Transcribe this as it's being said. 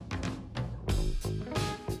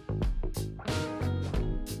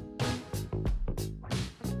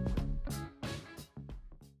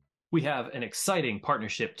We have an exciting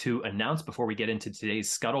partnership to announce before we get into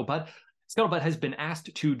today's Scuttlebutt. Scuttlebutt has been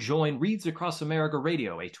asked to join Reads Across America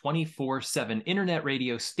Radio, a 24/7 internet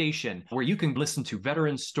radio station where you can listen to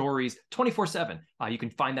veteran stories 24/7. You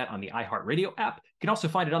can find that on the iHeartRadio app. You can also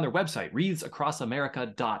find it on their website,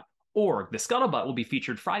 readsacrossamerica.org. The Scuttlebutt will be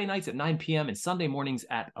featured Friday nights at 9 p.m. and Sunday mornings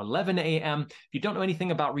at 11 a.m. If you don't know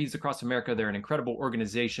anything about Reads Across America, they're an incredible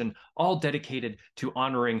organization, all dedicated to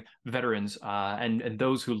honoring veterans and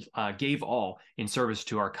those who gave all in service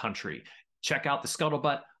to our country. Check out the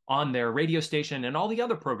Scuttlebutt on their radio station and all the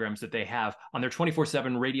other programs that they have on their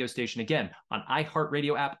 24/7 radio station, again, on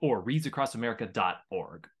iHeartRadio app or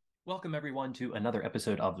readsacrossamerica.org. Welcome, everyone, to another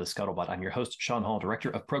episode of The Scuttlebutt. I'm your host, Sean Hall,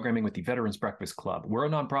 Director of Programming with the Veterans Breakfast Club. We're a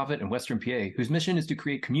nonprofit in Western PA whose mission is to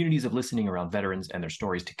create communities of listening around veterans and their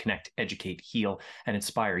stories to connect, educate, heal, and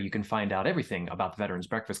inspire. You can find out everything about the Veterans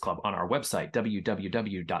Breakfast Club on our website,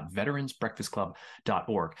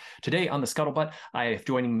 www.veteransbreakfastclub.org. Today on The Scuttlebutt, I have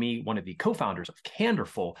joining me one of the co-founders of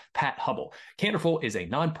Candorful, Pat Hubbell. Candorful is a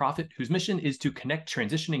nonprofit whose mission is to connect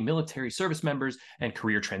transitioning military service members and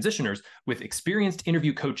career transitioners with experienced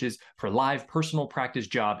interview coaches for live personal practice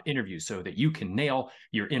job interviews so that you can nail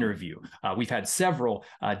your interview. We've had several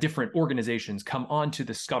different organizations come on to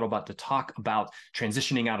the Scuttlebutt to talk about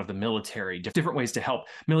transitioning out of the military, different ways to help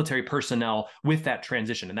military personnel with that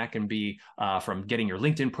transition. And that can be from getting your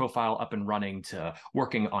LinkedIn profile up and running to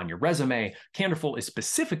working on your resume. Candorful is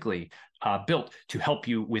specifically built to help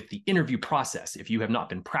you with the interview process. If you have not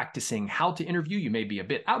been practicing how to interview, you may be a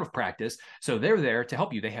bit out of practice. So they're there to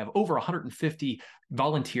help you. They have over 150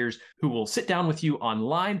 volunteers who will sit down with you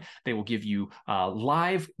online. They will give you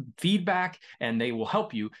live feedback, and they will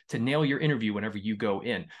help you to nail your interview whenever you go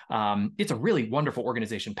in. It's a really wonderful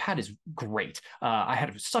organization. Pat is great. I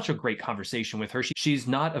had such a great conversation with her. She's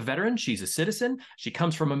not a veteran. She's a citizen. She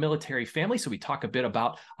comes from a military family. So we talk a bit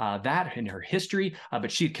about that and her history,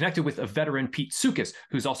 but she connected with a veteran, Pete Sukas,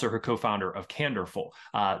 who's also her co-founder of Candorful.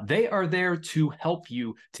 They are there to help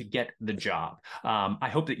you to get the job. I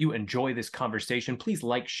hope that you enjoy this conversation. Please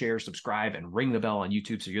like, share, subscribe, and ring the bell on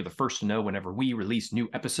YouTube so you're the first to know whenever we release new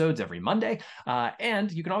episodes every Monday.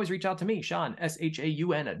 And you can always reach out to me, Sean,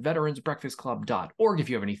 SHAUN, at veteransbreakfastclub.org. If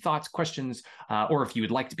you have any thoughts, questions, or if you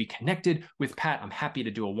would like to be connected with Pat, I'm happy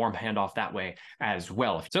to do a warm handoff that way as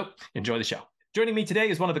well. So enjoy the show. Joining me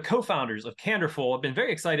today is one of the co-founders of Candorful. I've been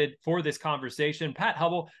very excited for this conversation. Pat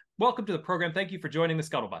Hubbell, welcome to the program. Thank you for joining the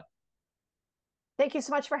Scuttlebutt. Thank you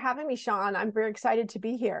so much for having me, Sean. I'm very excited to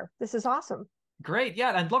be here. This is awesome. Great.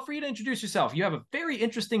 Yeah, I'd love for you to introduce yourself. You have a very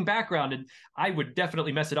interesting background, and I would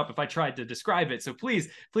definitely mess it up if I tried to describe it. So please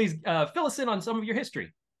fill us in on some of your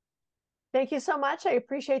history. Thank you so much. I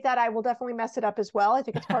appreciate that. I will definitely mess it up as well. I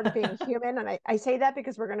think it's part of being human. And I say that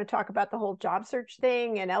because we're going to talk about the whole job search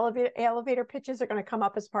thing, and elevator pitches are going to come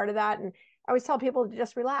up as part of that. And I always tell people to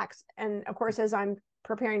just relax. And of course, as I'm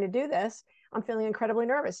preparing to do this, I'm feeling incredibly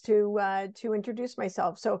nervous to introduce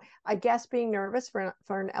myself. So I guess being nervous for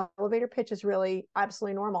an elevator pitch is really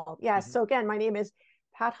absolutely normal. Yes. So again, my name is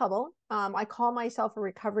Pat Hubbell. I call myself a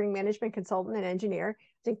recovering management consultant and engineer. I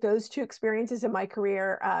think those two experiences in my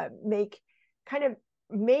career make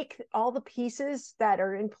all the pieces that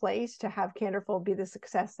are in place to have Candorful be the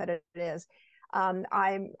success that it is. I'm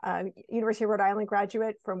a University of Rhode Island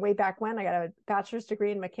graduate from way back when. I got a bachelor's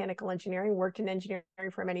degree in mechanical engineering, worked in engineering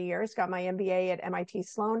for many years, got my MBA at MIT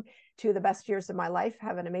Sloan, two of the best years of my life,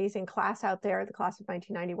 have an amazing class out there, the class of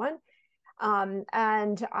 1991.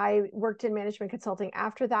 And I worked in management consulting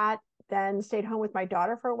after that, then stayed home with my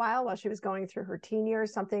daughter for a while she was going through her teen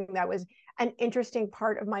years, something that was an interesting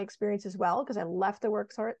part of my experience as well, because I left the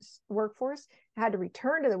workforce, had to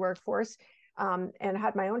return to the workforce, and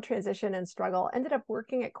had my own transition and struggle. Ended up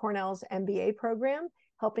working at Cornell's MBA program,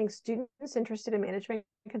 helping students interested in management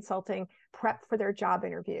consulting prep for their job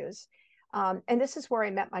interviews. And this is where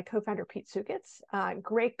I met my co-founder, Pete Sukas,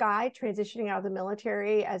 great guy, transitioning out of the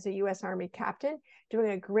military as a U.S. Army captain,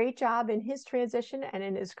 doing a great job in his transition and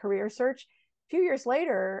in his career search. A few years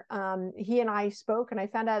later, he and I spoke, and I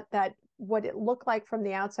found out that what it looked like from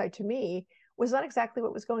the outside to me was not exactly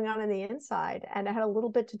what was going on the inside. And it had a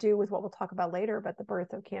little bit to do with what we'll talk about later, about the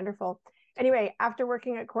birth of Candorful. Anyway, after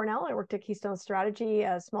working at Cornell, I worked at Keystone Strategy,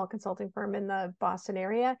 a small consulting firm in the Boston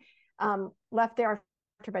area. Left there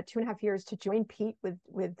after about 2.5 years to join Pete with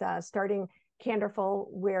starting Candorful,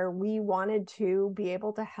 where we wanted to be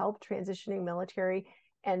able to help transitioning military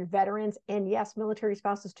and veterans, and yes, military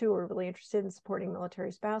spouses too. We're really interested in supporting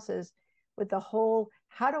military spouses with the whole,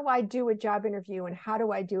 how do I do a job interview and how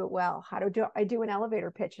do I do it well? How do I do an elevator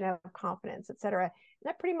pitch and have confidence, et cetera. And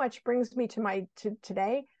that pretty much brings me to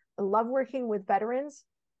today. I love working with veterans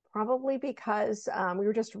probably because we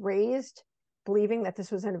were just raised believing that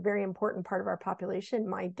this was a very important part of our population.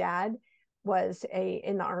 My dad was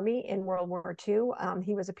in the Army in World War II.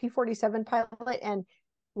 He was a P-47 pilot and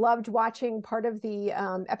loved watching part of the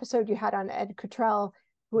episode you had on Ed Cottrell,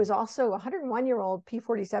 who is also a 101-year-old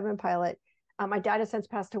P-47 pilot. My dad has since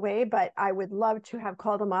passed away, but I would love to have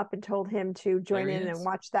called him up and told him to join in and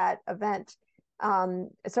watch that event.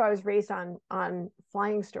 So I was raised on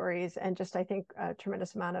flying stories, and just, I think, a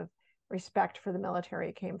tremendous amount of respect for the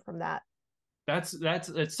military came from that.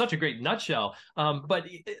 It's such a great nutshell. But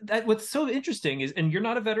what's so interesting is, and you're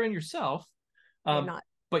not a veteran yourself, I'm not.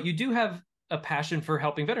 but you do have a passion for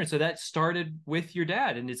helping veterans. So that started with your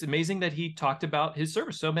dad, and it's amazing that he talked about his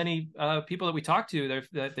service. So many people that we talk to,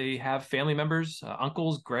 that they have family members,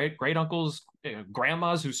 uncles, great uncles,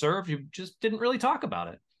 grandmas who served, who just didn't really talk about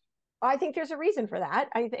it. I think there's a reason for that.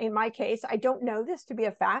 In my case, I don't know this to be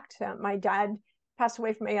a fact. My dad passed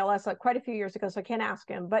away from ALS quite a few years ago, so I can't ask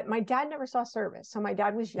him. But my dad never saw service. So my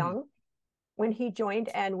dad was young when he joined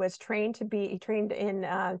and was trained he trained in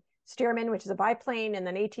Stearman, which is a biplane, and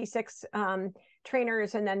then AT-6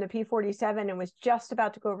 trainers, and then the P-47, and was just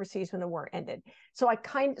about to go overseas when the war ended. So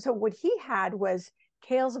what he had was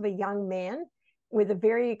tales of a young man with a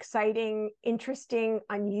very exciting, interesting,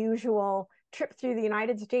 unusual trip through the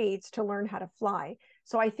United States to learn how to fly.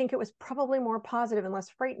 So I think it was probably more positive and less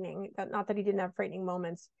frightening, not that he didn't have frightening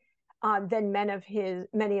moments, than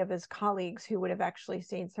many of his colleagues who would have actually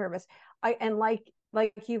seen service. And like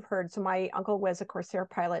you've heard, so my uncle was a Corsair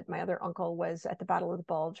pilot. My other uncle was at the Battle of the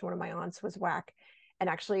Bulge. One of my aunts was WAC, and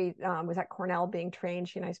actually was at Cornell being trained.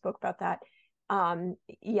 She and I spoke about that.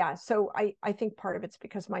 So I think part of it's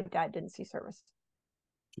because my dad didn't see service.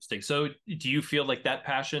 Interesting. So do you feel like that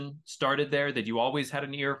passion started there, that you always had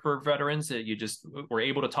an ear for veterans, that you just were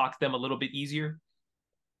able to talk to them a little bit easier?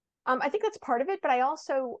 I think that's part of it, but I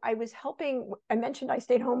was helping. I mentioned I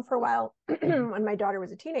stayed home for a while when my daughter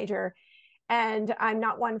was a teenager, and I'm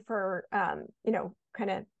not one for, kind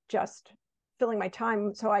of just filling my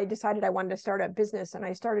time. So I decided I wanted to start a business, and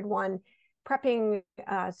I started one prepping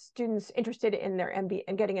students interested in their MBA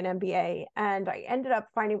and getting an MBA. And I ended up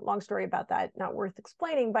finding, long story about that, not worth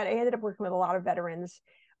explaining, but I ended up working with a lot of veterans,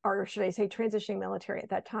 or should I say transitioning military at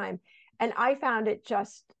that time. And I found it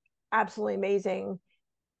just absolutely amazing.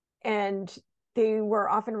 And they were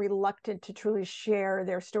often reluctant to truly share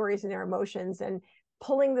their stories and their emotions, and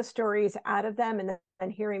pulling the stories out of them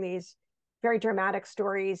and hearing these very dramatic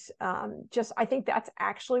stories. I think that's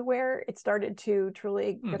actually where it started to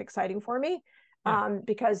truly get exciting for me.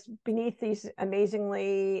 Because beneath these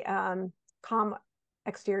amazingly calm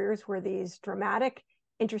exteriors were these dramatic,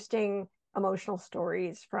 interesting, emotional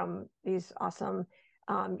stories from these awesome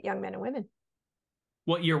young men and women.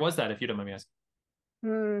 What year was that, if you don't mind me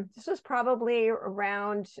asking? This was probably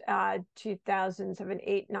around 2007,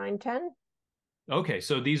 8, 9, 10. Okay,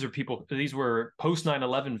 so these were post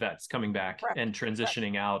 9/11 vets coming back Correct. and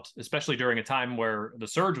transitioning out, especially during a time where the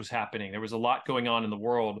surge was happening. There was a lot going on in the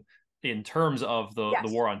world in terms of the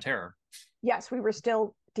war on terror. Yes, we were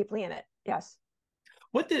still deeply in it. Yes.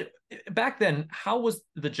 Back then, how was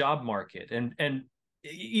the job market? And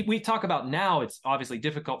we talk about now, it's obviously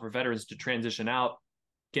difficult for veterans to transition out,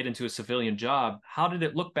 get into a civilian job. How did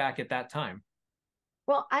it look back at that time?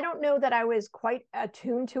 Well, I don't know that I was quite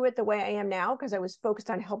attuned to it the way I am now, because I was focused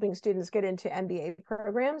on helping students get into MBA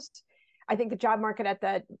programs. I think the job market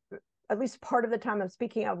at least part of the time I'm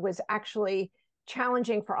speaking of, was actually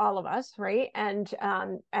challenging for all of us, right? And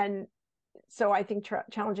so I think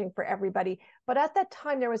challenging for everybody. But at that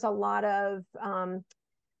time, there was a lot of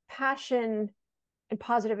passion and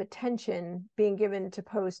positive attention being given to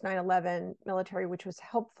post 9/11 military, which was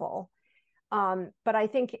helpful. But I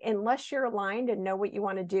think unless you're aligned and know what you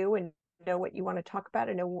want to do and know what you want to talk about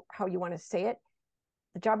and know how you want to say it,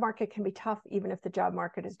 the job market can be tough, even if the job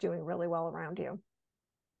market is doing really well around you.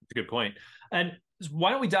 That's a good point. And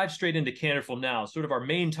why don't we dive straight into Candorful now, sort of our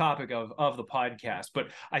main topic of the podcast. But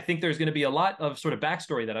I think there's going to be a lot of sort of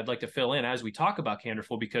backstory that I'd like to fill in as we talk about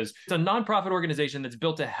Candorful, because it's a nonprofit organization that's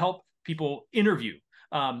built to help people interview.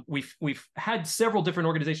 We've had several different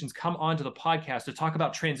organizations come onto the podcast to talk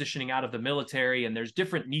about transitioning out of the military, and there's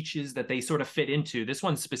different niches that they sort of fit into. This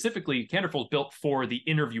one specifically, Candorful, is built for the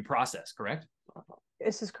interview process, correct?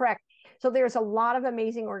 This is correct. So there's a lot of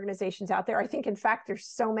amazing organizations out there. I think, in fact, there's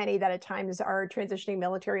so many that at times our transitioning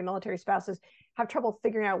military spouses have trouble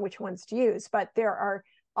figuring out which ones to use. But there are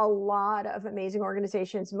a lot of amazing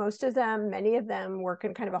organizations. Many of them work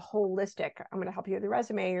in kind of a holistic, I'm going to help you with your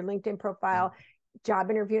resume, your LinkedIn profile,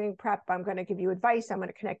 job interviewing prep. I'm going to give you advice. I'm going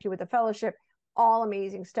to connect you with a fellowship, all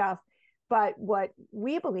amazing stuff. But what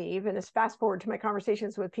we believe, and this fast forward to my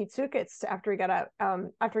conversations with Pete Sukitz after he got out,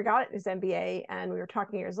 after he got his MBA, and we were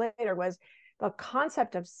talking years later, was the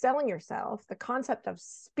concept of selling yourself, the concept of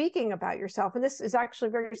speaking about yourself. And this is actually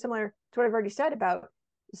very similar to what I've already said about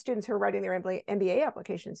students who are writing their MBA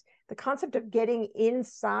applications. The concept of getting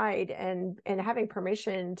inside and having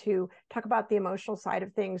permission to talk about the emotional side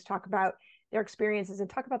of things, talk about their experiences, and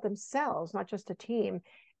talk about themselves, not just a team,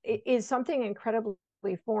 is something incredibly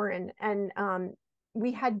foreign. And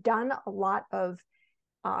we had done a lot of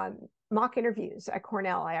mock interviews at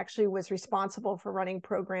Cornell. I actually was responsible for running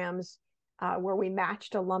programs where we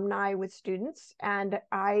matched alumni with students. And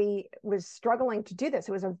I was struggling to do this.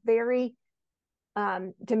 It was a very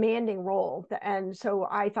demanding role. And so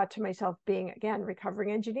I thought to myself, being, again,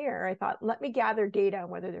 recovering engineer, I thought, let me gather data on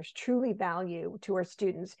whether there's truly value to our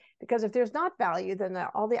students. Because if there's not value, then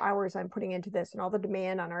all the hours I'm putting into this and all the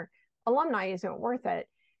demand on our alumni isn't worth it.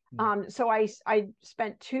 So I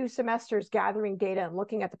spent 2 semesters gathering data and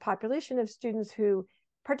looking at the population of students who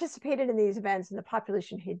participated in these events and the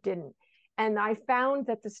population who didn't. And I found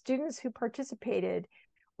that the students who participated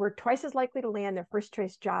were twice as likely to land their first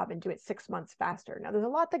choice job and do it 6 months faster. Now, there's a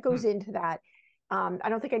lot that goes into that. I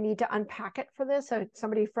don't think I need to unpack it for this.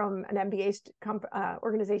 Somebody from an MBA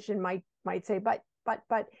organization might say, but,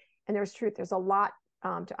 and there's truth. There's a lot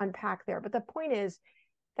to unpack there. But the point is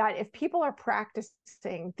that if people are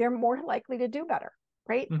practicing, they're more likely to do better,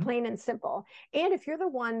 right? Mm-hmm. Plain and simple. And if you're the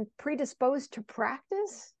one predisposed to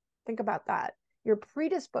practice, think about that. You're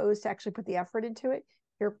predisposed to actually put the effort into it.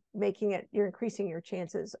 You're increasing your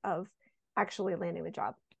chances of actually landing the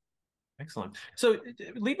job. Excellent. So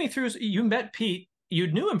lead me through, you met Pete,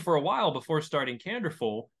 you knew him for a while before starting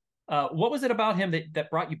Candorful. What was it about him that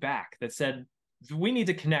brought you back, that said, we need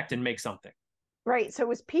to connect and make something? Right. So it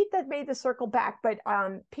was Pete that made the circle back, but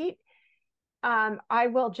Pete, I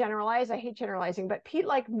will generalize. I hate generalizing, but Pete,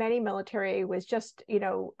 like many military, was just,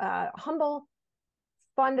 humble,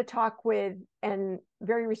 fun to talk with, and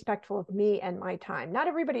very respectful of me and my time. Not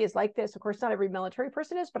everybody is like this. Of course, not every military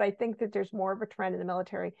person is, but I think that there's more of a trend in the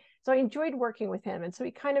military. So I enjoyed working with him. And so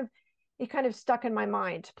he kind of stuck in my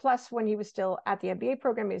mind. Plus, when he was still at the MBA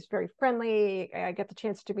program, he was very friendly. I got the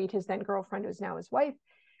chance to meet his then girlfriend, who's now his wife.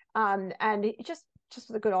 And he just was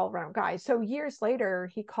a good all-around guy. So years later,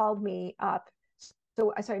 he called me up.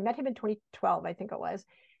 So I met him in 2012, I think it was.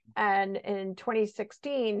 And in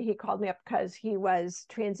 2016, he called me up because he was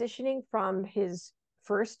transitioning from his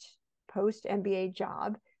first post-MBA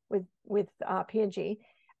job with P&G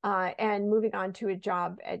and moving on to a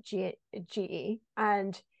job at GE.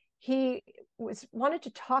 And he wanted to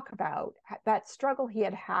talk about that struggle he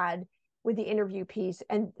had with the interview piece,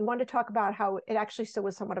 and wanted to talk about how it actually still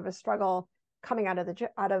was somewhat of a struggle coming out of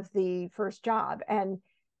the first job. And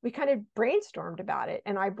we kind of brainstormed about it.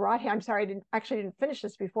 And I brought him, I'm sorry, I didn't finish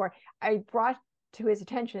this before. I brought to his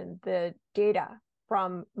attention the data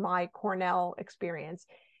from my Cornell experience.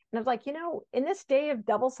 And I was like, in this day of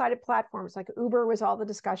double-sided platforms, like Uber was all the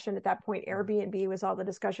discussion at that point, Airbnb was all the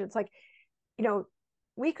discussion. It's like,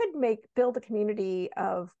 we could build a community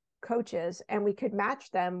of coaches, and we could match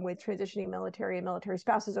them with transitioning military and military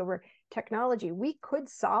spouses over technology. We could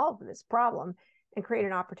solve this problem and create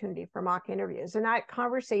an opportunity for mock interviews. And that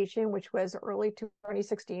conversation, which was early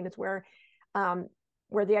 2016, is where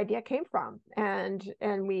the idea came from. And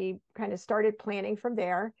we kind of started planning from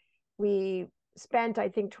there. We spent, I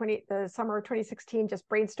think, the summer of 2016 just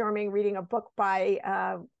brainstorming, reading a book by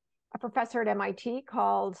a professor at MIT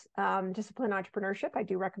called Disciplined Entrepreneurship. I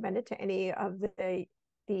do recommend it to any of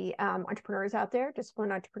the entrepreneurs out there.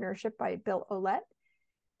 Disciplined Entrepreneurship by Bill Olet.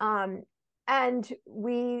 And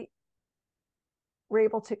we were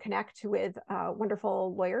able to connect with a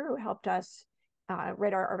wonderful lawyer who helped us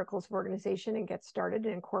write our articles of organization and get started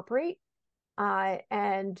and incorporate.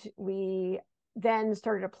 And we then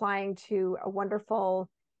started applying to a wonderful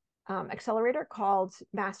accelerator called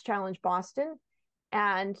Mass Challenge Boston.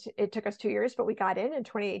 And it took us 2 years, but we got in. In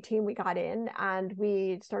 2018, we got in and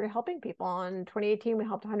we started helping people. In 2018, we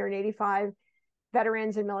helped 185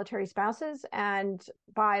 veterans and military spouses. And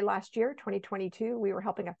by last year, 2022, we were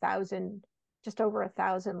helping 1,000, just over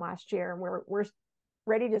 1,000 last year. And we're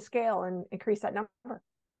ready to scale and increase that number.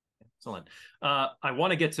 Excellent. I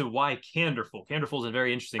want to get to why Candorful. Candorful is a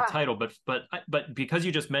very interesting title, but because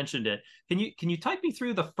you just mentioned it, can you type me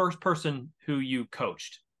through the first person who you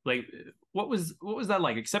coached? Like, what was that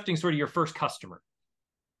like, accepting sort of your first customer?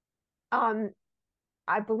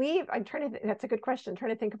 I believe that's a good question. I'm trying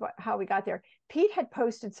to think about how we got there. Pete had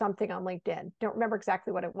posted something on LinkedIn. Don't remember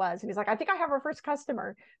exactly what it was. And he's like, I think I have our first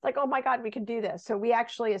customer. It's like, oh my God, we can do this. So we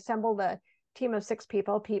actually assembled a team of 6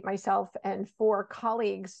 people, Pete, myself, and 4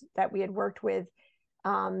 colleagues that we had worked with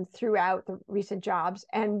throughout the recent jobs.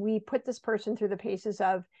 And we put this person through the paces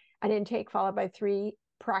of an intake followed by 3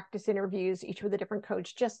 practice interviews, each with a different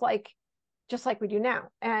coach, just like we do now.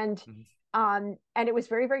 And and it was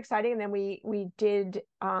very, very exciting. And then we did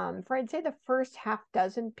for I'd say the first half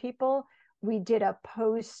dozen people, we did a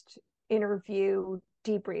post interview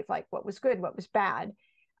debrief, like what was good, what was bad.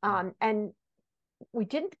 And we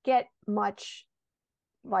didn't get much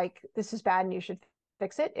like, this is bad and you should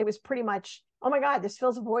fix it. It was pretty much, oh my God, this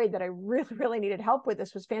fills a void that I really, really needed help with.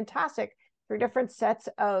 This was fantastic. 3 different sets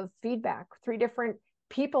of feedback, 3 different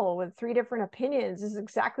people with 3 different opinions. This is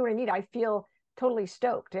exactly what I need. I feel totally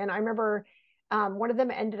stoked. And I remember one of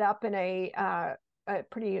them ended up in a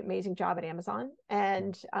pretty amazing job at Amazon,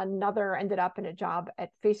 and another ended up in a job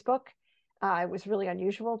at Facebook. It was a really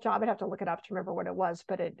unusual job. I'd have to look it up to remember what it was,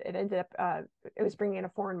 but it ended up, it was bringing in a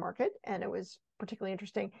foreign market, and it was particularly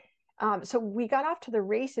interesting. So we got off to the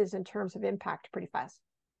races in terms of impact pretty fast.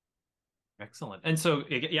 Excellent. And so,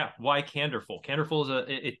 yeah, why Candorful? Candorful is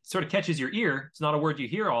it sort of catches your ear. It's not a word you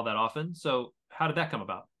hear all that often. So how did that come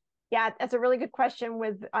about? Yeah, that's a really good question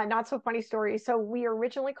with a not so funny story. So we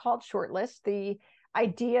originally called Shortlist. The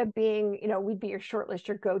idea being, we'd be your shortlist,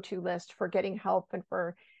 your go-to list for getting help and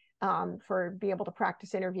for being able to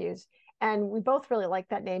practice interviews. And we both really liked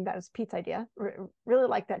that name. That was Pete's idea. Really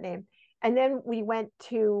liked that name. And then we went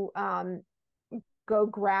to go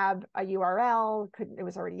grab a URL. It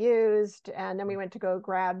was already used. And then we went to go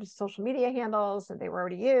grab social media handles, and they were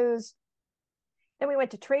already used. Then we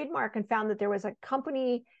went to trademark and found that there was a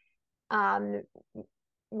company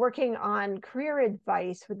working on career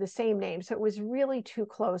advice with the same name. So it was really too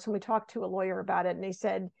close. And we talked to a lawyer about it, and they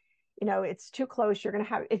said, it's too close. You're going to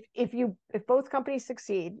have, if both companies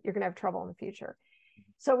succeed, you're going to have trouble in the future.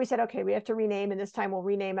 So we said, okay, we have to rename, and this time we'll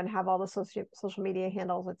rename and have all the social media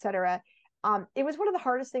handles, et cetera. It was one of the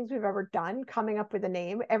hardest things we've ever done, coming up with a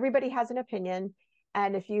name. Everybody has an opinion.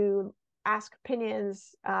 And if you ask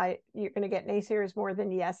opinions, you're going to get naysayers more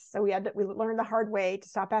than yes. So we learned the hard way to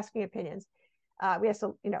stop asking opinions. We had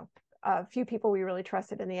some, a few people we really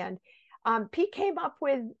trusted in the end. Pete came up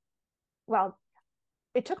with, well,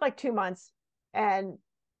 it took like 2 months, and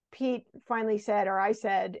Pete finally said, or I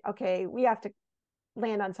said, okay, we have to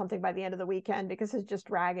land on something by the end of the weekend because it's just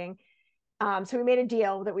dragging. So we made a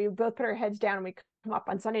deal that we would both put our heads down, and we come up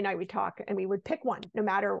on Sunday night, we talk, and we would pick one no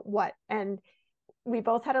matter what. And we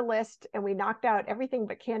both had a list, and we knocked out everything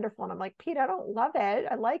but Candorful. And I'm like, Pete, I don't love it.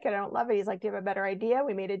 I like it. I don't love it. He's like, do you have a better idea?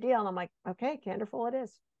 We made a deal. And I'm like, okay, Candorful it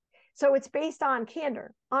is. So it's based on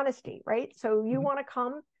candor, honesty, right? So you want to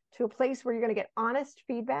come to a place where you're going to get honest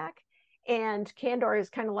feedback, and candor is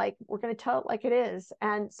kind of like, we're going to tell it like it is.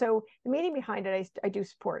 And so the meaning behind it, I do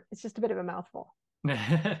support. It's just a bit of a mouthful.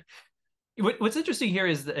 What's interesting here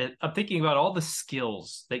is that I'm thinking about all the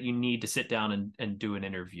skills that you need to sit down and do an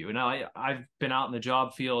interview. And I've been out in the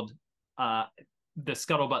job field. The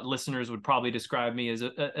Scuttlebutt listeners would probably describe me as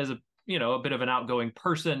a bit of an outgoing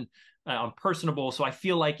person. I'm personable, so I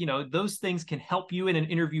feel like those things can help you in an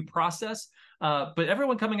interview process. But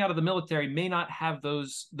everyone coming out of the military may not have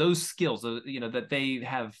those skills. That they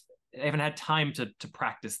haven't had time to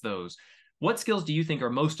practice those. What skills do you think are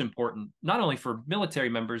most important, not only for military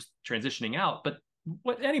members transitioning out, but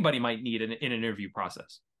what anybody might need in an interview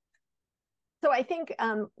process? So I think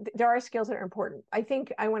there are skills that are important. I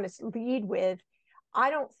think I want to lead with, I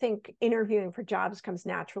don't think interviewing for jobs comes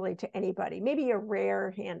naturally to anybody, maybe a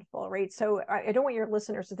rare handful, right? So I don't want your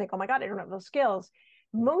listeners to think, oh my God, I don't have those skills.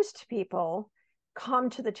 Most people come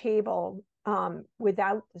to the table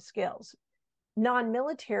without the skills.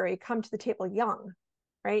 Non-military come to the table young,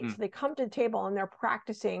 right? So they come to the table and they're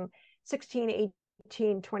practicing 16,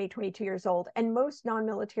 18, 20, 22 years old. And most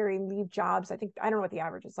non-military leave jobs, I don't know what the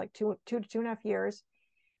average is, like two to 2.5 years.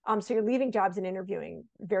 So you're leaving jobs and interviewing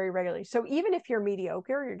very regularly. So even if you're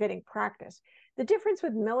mediocre, you're getting practice. The difference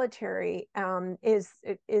with military is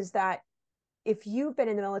that if you've been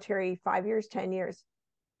in the military 5 years, 10 years,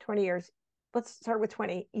 20 years, let's start with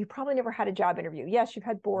 20, you probably never had a job interview. Yes, you've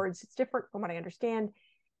had boards. It's different from what I understand.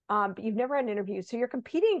 But you've never had an interview. So you're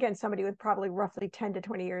competing against somebody with probably roughly 10 to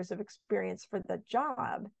 20 years of experience for the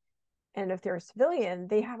job. And if they're a civilian,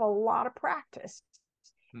 they have a lot of practice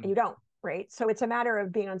and you don't, right? So it's a matter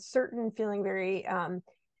of being uncertain, feeling very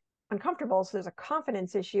uncomfortable. So there's a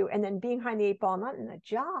confidence issue, and then being behind the 8 ball, not in the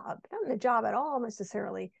job at all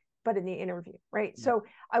necessarily, but in the interview, right? So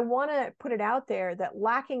I want to put it out there that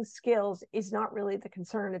lacking skills is not really the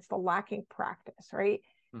concern. It's the lacking practice, right?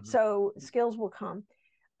 So skills will come.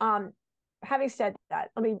 Having said that,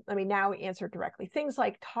 let me now answer directly. Things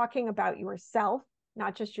like talking about yourself,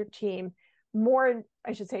 not just your team, more,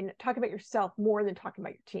 I should say, talk about yourself more than talking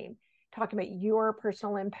about your team, talking about your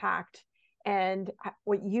personal impact and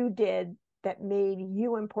what you did that made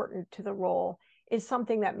you important to the role is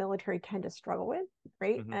something that military tend to struggle with,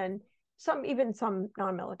 right? Mm-hmm. And even some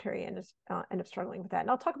non-military end up struggling with that. And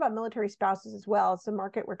I'll talk about military spouses as well. It's a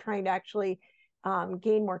market we're trying to actually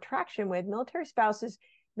gain more traction with. Military spouses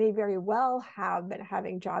may very well have been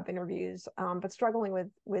having job interviews, but struggling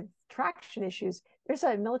with traction issues. There's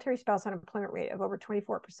a military spouse unemployment rate of over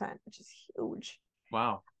 24%, which is huge.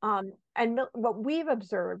 Wow. And what we've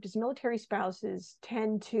observed is military spouses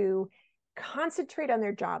tend to concentrate on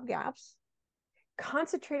their job gaps,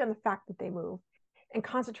 concentrate on the fact that they move, and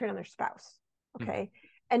concentrate on their spouse. Okay. Mm-hmm.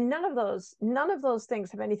 And none of those things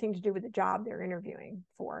have anything to do with the job they're interviewing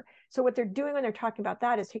for. So what they're doing when they're talking about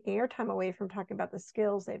that is taking airtime away from talking about the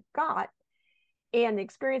skills they've got and the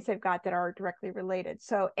experience they've got that are directly related.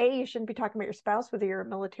 So you shouldn't be talking about your spouse, whether you're a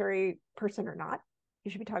military person or not.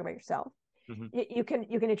 You should be talking about yourself. Mm-hmm. You can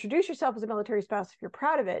introduce yourself as a military spouse if you're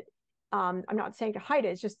proud of it. I'm not saying to hide it.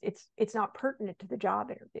 It's just it's not pertinent to the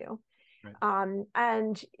job interview. Right.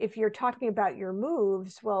 And if you're talking about your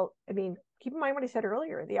moves, well, I mean, keep in mind what I said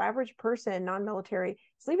earlier. The average person, non-military,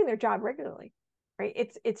 is leaving their job regularly, right?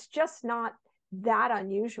 It's just not that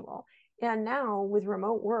unusual. And now with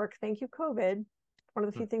remote work, thank you, COVID. One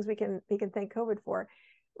of the few things we can thank COVID for.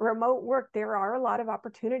 Remote work, there are a lot of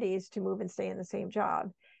opportunities to move and stay in the same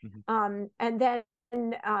job. Mm-hmm. And then,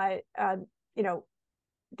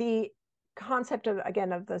 the concept of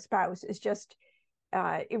the spouse is just,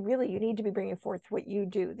 you need to be bringing forth what you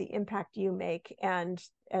do, the impact you make. And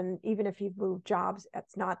even if you've moved jobs,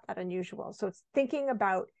 it's not that unusual. So it's thinking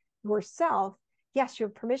about yourself. Yes, you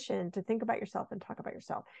have permission to think about yourself and talk about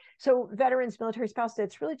yourself. So veterans, military spouses,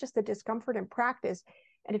 it's really just the discomfort in practice.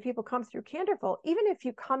 And if people come through Candorful, even if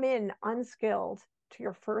you come in unskilled to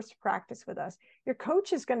your first practice with us, your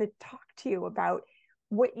coach is going to talk to you about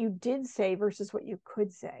what you did say versus what you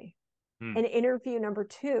could say. And interview number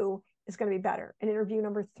 2 is going to be better. And interview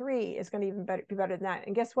number 3 is going to even be better than that.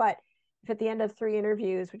 And guess what? If at the end of 3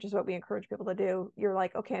 interviews, which is what we encourage people to do, you're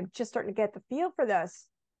like, okay, I'm just starting to get the feel for this,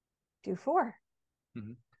 do 4,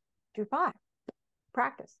 do 5,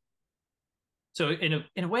 practice. So in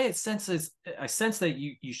a way, I sense that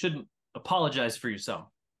you shouldn't apologize for yourself.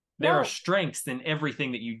 There are strengths in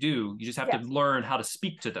everything that you do. You just have to learn how to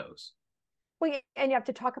speak to those. Well, and you have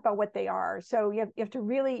to talk about what they are. So you have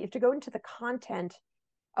to go into the content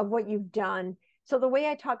of what you've done. So the way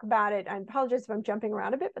I talk about it, I apologize if I'm jumping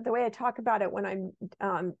around a bit, but the way I talk about it when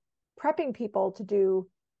I'm prepping people to do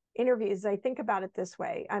interviews, I think about it this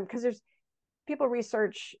way. Because there's people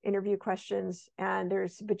research interview questions and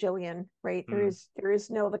there's a bajillion, right? There is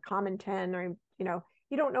no the common 10, or you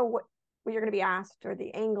don't know what you're going to be asked or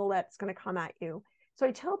the angle that's going to come at you. So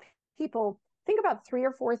I tell people, think about 3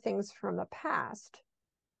 or 4 things from the past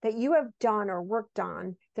that you have done or worked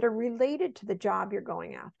on that are related to the job you're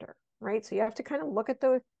going after, right? So you have to kind of look at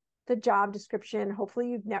the job description.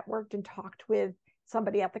 Hopefully you've networked and talked with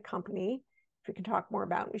somebody at the company, if we can talk more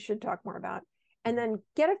about, we should talk more about, and then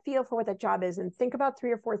get a feel for what that job is and think about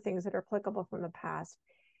 3 or 4 things that are applicable from the past.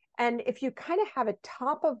 And if you kind of have a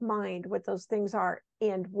top of mind what those things are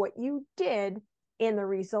and what you did and the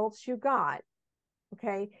results you got,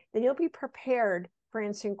 okay, then you'll be prepared for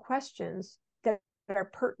answering questions that are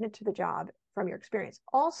pertinent to the job from your experience.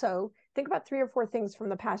 Also, think about 3 or 4 things from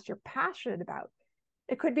the past you're passionate about.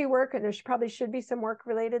 It could be work, and there probably should be some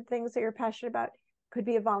work-related things that you're passionate about. It could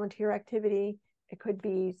be a volunteer activity. It could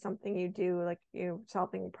be something you do, like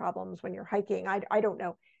solving problems when you're hiking. I don't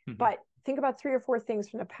know. But think about 3 or 4 things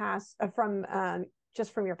from the past,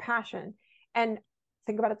 just from your passion, and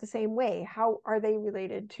think about it the same way. How are they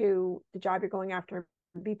related to the job you're going after?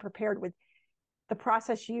 Be prepared with the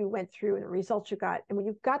process you went through and the results you got. And when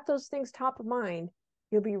you've got those things top of mind,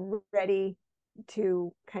 you'll be ready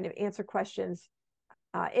to kind of answer questions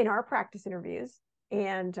in our practice interviews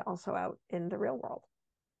and also out in the real world.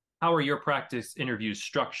 How are your practice interviews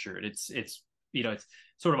structured? It's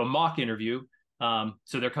sort of a mock interview.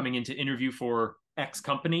 So they're coming in to interview for X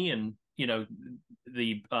company, and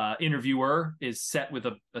the interviewer is set with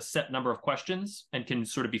a set number of questions and can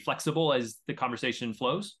sort of be flexible as the conversation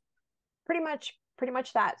flows. Pretty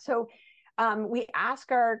much that. So we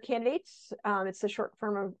ask our candidates, it's the short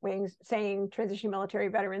form of WINGS, saying transitioning military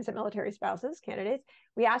veterans and military spouses, candidates.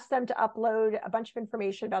 We ask them to upload a bunch of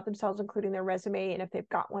information about themselves, including their resume, and if they've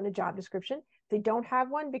got one, a job description. If they don't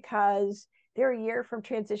have one because they're a year from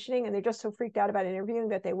transitioning and they're just so freaked out about interviewing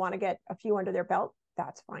that they want to get a few under their belt,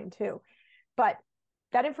 that's fine too. But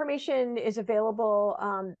that information is available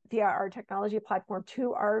via our technology platform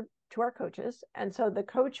to our to our coaches. And so the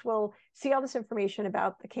coach will see all this information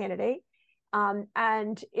about the candidate.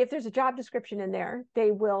 And if there's a job description in there,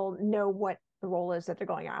 they will know what the role is that they're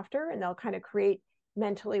going after, and they'll kind of create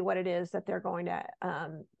mentally what it is that they're going to,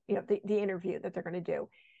 the interview that they're going to do.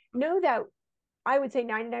 Know that I would say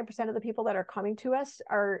 99% of the people that are coming to us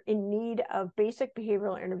are in need of basic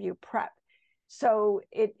behavioral interview prep. So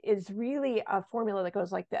it is really a formula that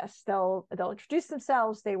goes like this. They'll introduce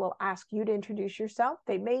themselves. They will ask you to introduce yourself.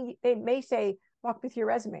 They may say, walk me through your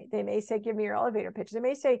resume. They may say, give me your elevator pitch. They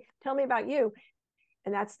may say, tell me about you.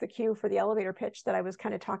 And that's the cue for the elevator pitch that I was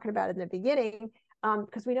kind of talking about in the beginning,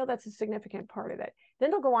 because we know that's a significant part of it. Then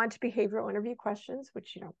they'll go on to behavioral interview questions,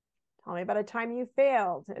 which, tell me about a time you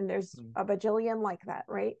failed. And there's a bajillion like that,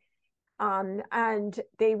 right? And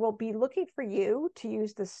they will be looking for you to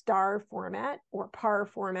use the STAR format or PAR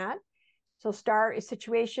format. So STAR is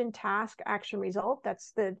situation, task, action, result.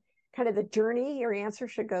 That's the kind of the journey your answer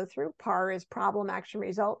should go through. PAR is problem, action,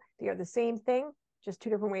 result. They are the same thing, just two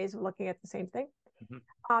different ways of looking at the same thing.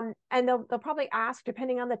 And they'll probably ask,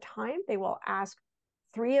 depending on the time, they will ask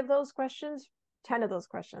 3 of those questions, 10 of those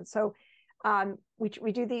questions. So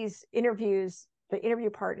we do these interviews, the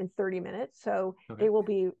interview part in 30 minutes. So they will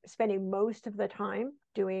be spending most of the time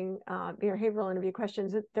doing behavioral interview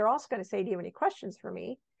questions. They're also going to say, do you have any questions for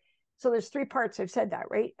me? So there's 3 parts. I've said that,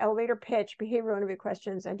 right? Elevator pitch, behavioral interview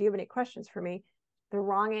questions, and do you have any questions for me? The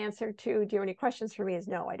wrong answer to, do you have any questions for me, is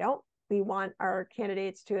no, I don't. We want our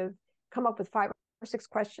candidates to have come up with 5 or 6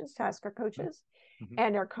 questions to ask our coaches.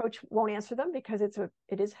 And our coach won't answer them because it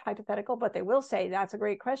is hypothetical, but they will say, that's a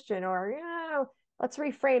great question, or, let's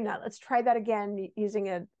reframe that. Let's try that again using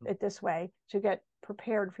it this way to get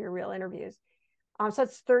prepared for your real interviews. So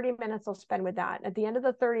it's 30 minutes they'll spend with that. At the end of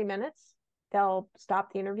the 30 minutes, they'll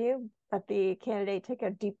stop the interview, let the candidate take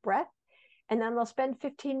a deep breath, and then they'll spend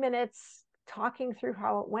 15 minutes talking through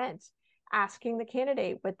how it went, asking the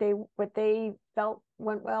candidate what they felt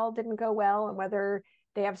went well, didn't go well, and whether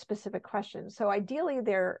they have specific questions. So ideally,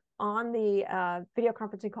 they're on the video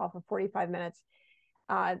conferencing call for 45 minutes.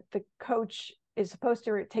 The coach is supposed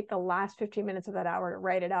to take the last 15 minutes of that hour to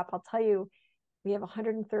write it up. I'll tell you, we have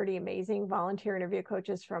 130 amazing volunteer interview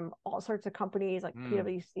coaches from all sorts of companies like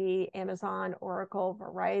PwC, Amazon, Oracle,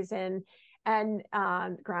 Verizon, and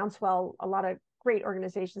Groundswell, a lot of great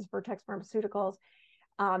organizations, Vertex Pharmaceuticals.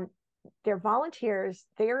 They're volunteers.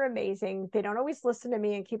 They're amazing. They don't always listen to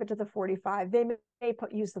me and keep it to the 45. They may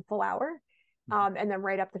use the full hour and then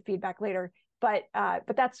write up the feedback later. But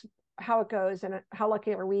that's how it goes. And how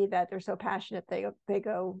lucky are we that they're so passionate they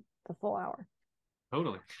go the full hour.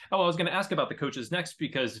 Totally. Oh, I was going to ask about the coaches next,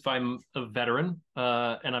 because if I'm a veteran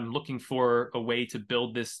and I'm looking for a way to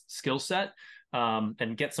build this skill set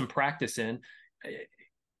and get some practice in,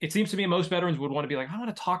 it seems to me most veterans would want to be like, I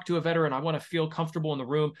want to talk to a veteran. I want to feel comfortable in the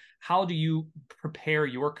room. How do you prepare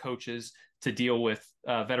your coaches to deal with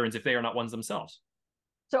veterans if they are not ones themselves?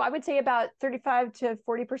 So I would say about 35 to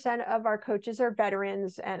 40% of our coaches are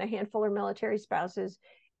veterans, and a handful are military spouses.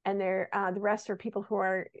 And the rest are people who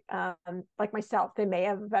are like myself. They may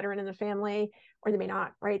have a veteran in the family, or they may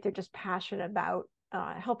not, right? They're just passionate about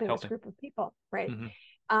helping this group of people, right?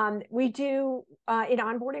 We do, in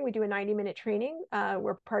onboarding, we do a 90-minute training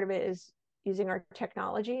where part of it is using our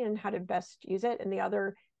technology and how to best use it. And the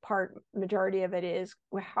other part, majority of it, is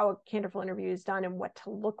how a Candorful interview is done and what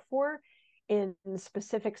to look for in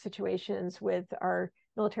specific situations with our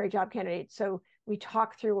military job candidates. So we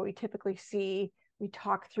talk through what we typically see. We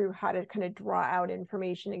talk through how to kind of draw out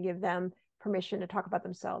information and give them permission to talk about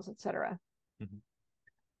themselves, et cetera.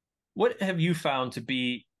 What have you found to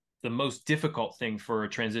be the most difficult thing for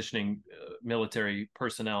transitioning military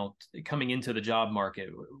personnel coming into the job market?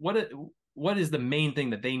 What is the main thing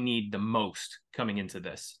that they need the most coming into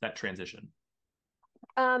that transition?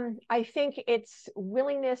 I think it's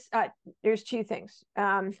willingness. There's 2 things.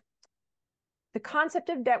 The concept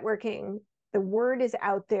of networking, the word is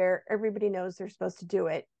out there. Everybody knows they're supposed to do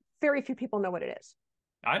it. Very few people know what it is.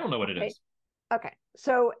 I don't know what it is. Okay.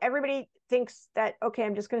 So everybody thinks that, okay,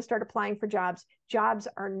 I'm just going to start applying for jobs. Jobs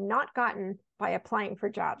are not gotten by applying for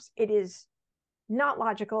jobs. It is not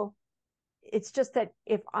logical. It's just that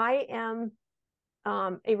if I am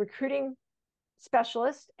a recruiting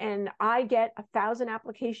specialist and I get 1,000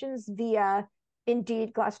 applications via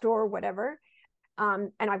Indeed, Glassdoor, whatever,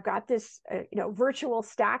 and I've got this virtual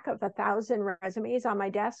stack of 1,000 resumes on my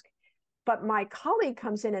desk, but my colleague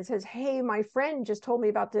comes in and says, hey, my friend just told me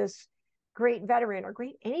about this great veteran or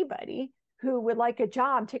great anybody who would like a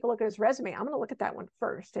job, take a look at his resume. I'm going to look at that one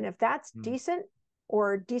first. And if that's decent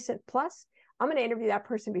or decent plus, I'm going to interview that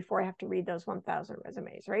person before I have to read those 1,000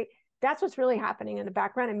 resumes, right? That's what's really happening in the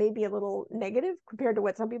background. It may be a little negative compared to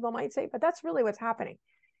what some people might say, but that's really what's happening.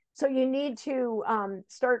 So you need to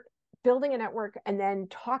start building a network and then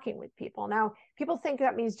talking with people. Now, people think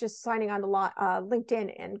that means just signing on to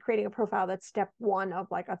LinkedIn and creating a profile. That's step one of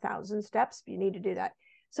like 1,000 steps. You need to do that.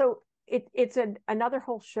 So it's another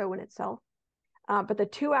whole show in itself. But the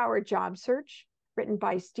 2-hour job search written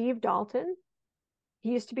by Steve Dalton.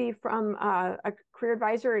 He used to be from a career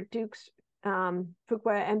advisor at Duke's Fuqua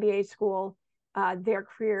MBA school, their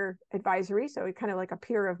career advisory. So he kind of like a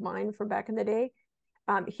peer of mine from back in the day.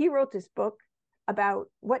 He wrote this book about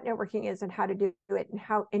what networking is and how to do it,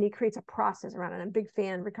 and he creates a process around it. I'm a big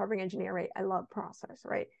fan, recovering engineer, right? I love process,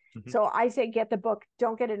 right? Mm-hmm. So I say, get the book,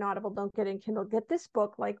 don't get it Audible, don't get it in Kindle, get this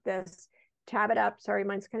book like this, tab it up. Sorry,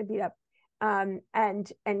 mine's kind of beat up.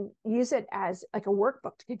 And use it as like a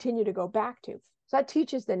workbook to continue to go back to. So that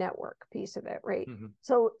teaches the network piece of it, right? Mm-hmm.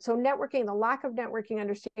 So networking, the lack of networking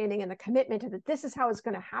understanding and the commitment to that this is how it's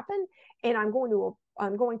going to happen. And I'm going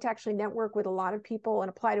to actually network with a lot of people and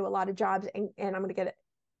apply to a lot of jobs. And I'm going to get it.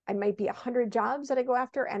 I might be 100 jobs that I go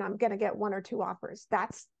after, and I'm going to get 1 or 2 offers.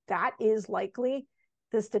 That is likely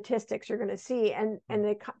the statistics you're going to see. And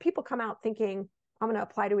people come out thinking, I'm going to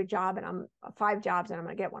apply to a job and I'm 5 jobs and I'm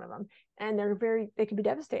going to get one of them. And they can be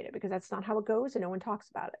devastated because that's not how it goes and no one talks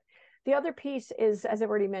about it. The other piece is, as I've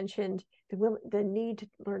already mentioned, the need to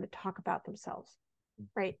learn to talk about themselves,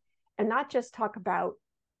 right? And not just talk about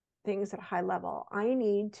things at a high level. I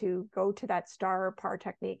need to go to that STAR or PAR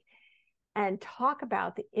technique and talk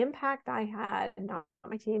about the impact I had on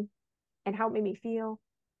my team and how it made me feel,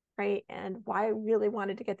 right? And why I really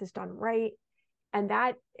wanted to get this done right. And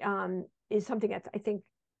that is something that's,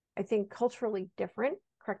 I think culturally different.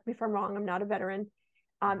 Correct me if I'm wrong, I'm not a veteran.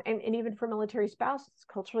 And even for military spouses, it's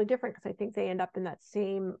culturally different because I think they end up in that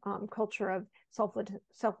same culture of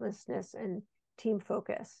selflessness and team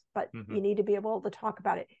focus. But you need to be able to talk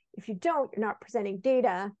about it. If you don't, you're not presenting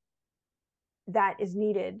data that is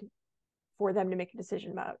needed for them to make a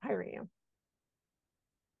decision about hiring you.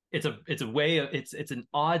 It's a way of, it's an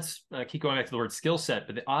odd, I keep going back to the word skill set,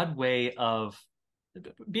 but the odd way of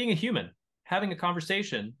being a human, having a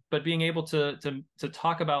conversation, but being able to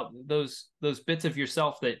talk about those bits of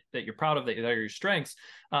yourself that you're proud of, that are your strengths.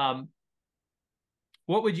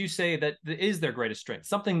 What would you say that is their greatest strength?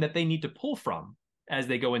 Something that they need to pull from as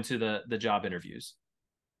they go into the job interviews.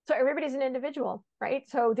 So everybody's an individual, right?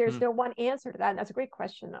 So there's no one answer to that. And that's a great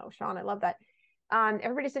question, though, Sean. I love that.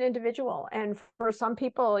 Everybody's an individual, and for some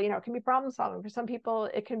people, it can be problem solving. For some people,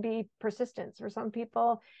 it can be persistence. For some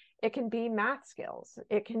people, it can be math skills.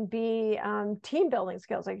 It can be team building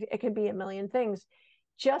skills. Like, it can be a million things.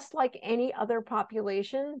 Just like any other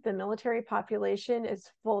population, the military population is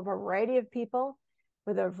full of a variety of people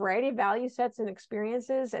with a variety of value sets and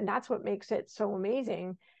experiences, and that's what makes it so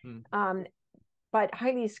amazing. But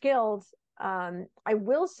highly skilled, I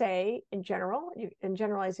will say in general, and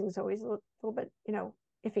generalizing is always a little bit,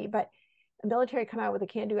 iffy, but the military come out with a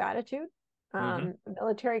can-do attitude. The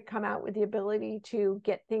military come out with the ability to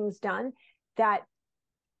get things done that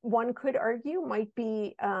one could argue might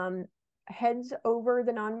be heads over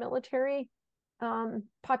the non-military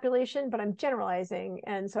population, but I'm generalizing.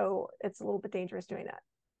 And so it's a little bit dangerous doing that.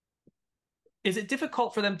 Is it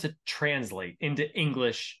difficult for them to translate into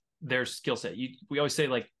English their skill set? We always say,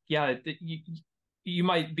 like, yeah, you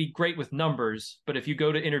might be great with numbers, but if you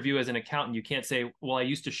go to interview as an accountant, you can't say, well, I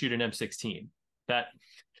used to shoot an M16. That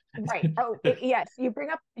right. Oh, yes, you bring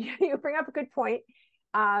up a good point.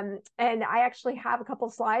 And I actually have a couple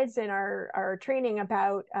slides in our training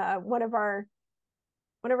about one of our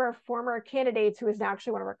former candidates, who is now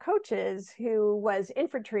actually one of our coaches, who was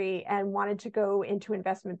infantry and wanted to go into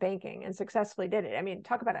investment banking and successfully did it. I mean,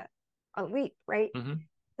 talk about a leap, right?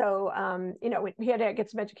 So, he had to get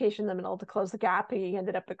some education in the middle to close the gap. He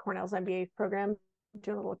ended up at Cornell's MBA program,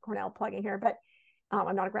 doing a little Cornell plugging here, but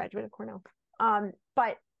I'm not a graduate of Cornell.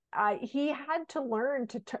 But he had to learn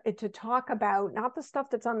to talk about not the stuff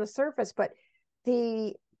that's on the surface, but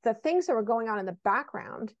the things that were going on in the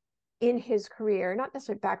background in his career, not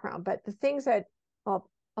necessarily background, but the things that, I'll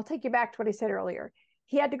take you back to what I said earlier.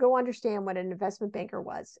 He had to go understand what an investment banker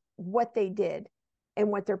was, what they did, and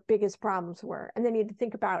what their biggest problems were. And then he had to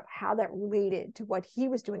think about how that related to what he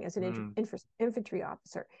was doing as an infantry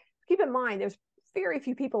officer. Keep in mind, there's very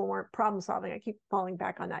few people who weren't problem solving. I keep falling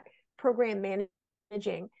back on that. Program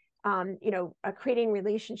managing, creating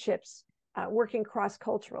relationships, working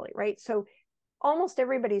cross-culturally, right? So almost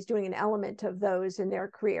everybody's doing an element of those in their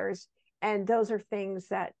careers. And those are things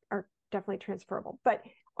that are definitely transferable. But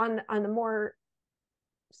on the more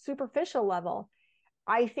superficial level,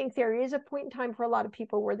 I think there is a point in time for a lot of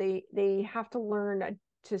people where they have to learn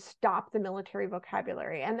to stop the military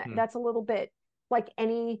vocabulary. And Hmm. that's a little bit like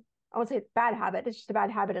any, I won't say it's a bad habit, it's just a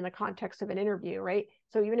bad habit in the context of an interview, right?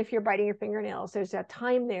 So even if you're biting your fingernails, there's a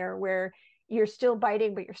time there where you're still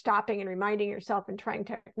biting, but you're stopping and reminding yourself and trying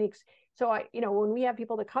techniques. So when we have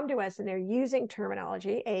people that come to us and they're using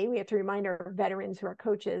terminology, we have to remind our veterans who are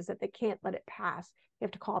coaches that they can't let it pass. You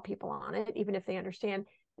have to call people on it, even if they understand.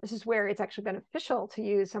 This is where it's actually beneficial to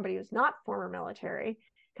use somebody who's not former military,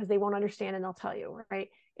 because they won't understand and they'll tell you, right?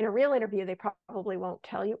 In a real interview, they probably won't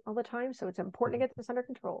tell you all the time. So it's important to get this under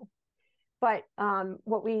control. But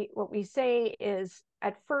what we say is,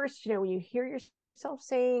 at first, when you hear yourself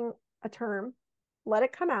saying a term, let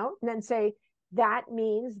it come out and then say, that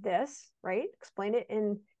means this, right? Explain it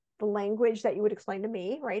in the language that you would explain to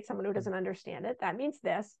me, right? Someone who doesn't understand it. That means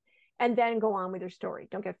this. And then go on with your story.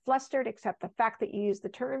 Don't get flustered, accept the fact that you use the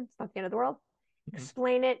term. It's not the end of the world.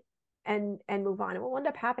 Explain it and move on. And what will end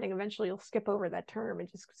up happening, eventually you'll skip over that term and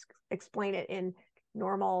just explain it in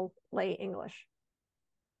normal lay English.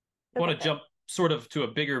 I want to jump sort of to a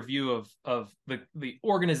bigger view of the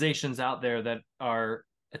organizations out there that are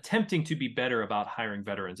attempting to be better about hiring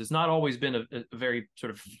veterans. It's not always been a very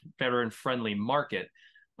sort of veteran-friendly market,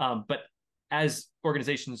 but as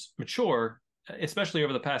organizations mature, especially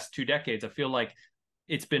over the past 2 decades, I feel like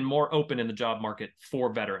it's been more open in the job market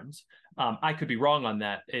for veterans. I could be wrong on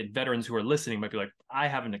that. And veterans who are listening might be like, I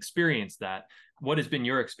haven't experienced that. What has been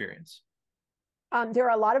your experience? There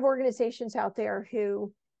are a lot of organizations out there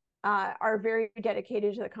who are very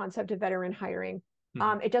dedicated to the concept of veteran hiring.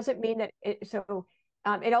 It doesn't mean that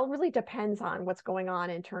it all really depends on what's going on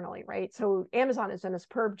internally, right? So Amazon has done a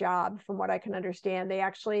superb job, from what I can understand. They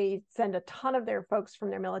actually send a ton of their folks from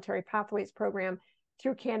their military pathways program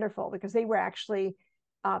through Candorful, because they were actually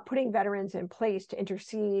putting veterans in place to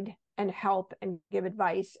intercede and help and give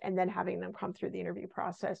advice, and then having them come through the interview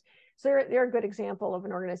process. So they're a good example of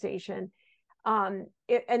an organization. And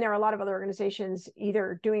there are a lot of other organizations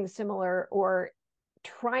either doing similar or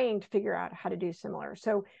trying to figure out how to do similar.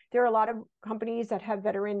 So there are a lot of companies that have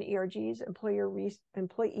veteran ERGs,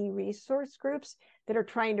 employee resource groups, that are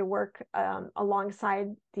trying to work alongside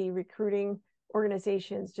the recruiting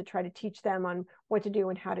organizations to try to teach them on what to do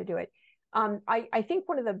and how to do it. I think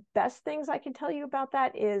one of the best things I can tell you about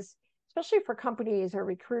that is, especially for companies or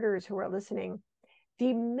recruiters who are listening,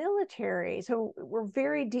 the military. So we're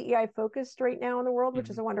very DEI focused right now in the world, which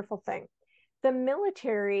is a wonderful thing. The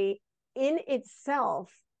military in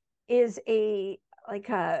itself is an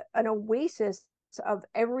oasis of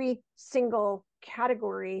every single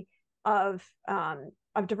category of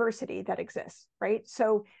diversity that exists, right?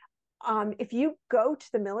 So if you go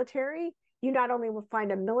to the military, you not only will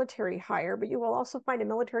find a military hire, but you will also find a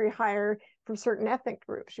military hire from certain ethnic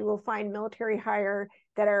groups. You will find military hire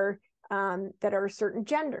that are certain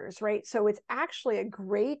genders, right? So it's actually a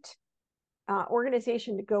great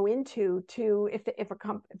organization to go into if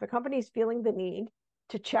a company is feeling the need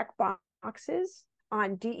to check boxes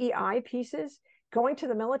on DEI pieces. Going to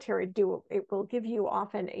the military it will give you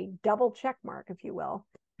often a double check mark, if you will,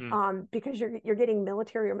 because you're getting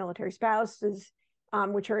military or military spouses,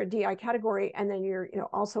 which are a DEI category, and then you're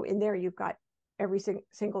also in there you've got every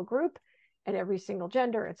single group and every single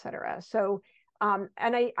gender, et cetera. So and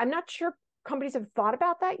I'm not sure companies have thought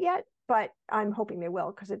about that yet, but I'm hoping they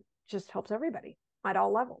will, because it just helps everybody at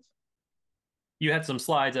all levels. You had some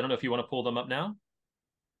slides. I don't know if you want to pull them up now.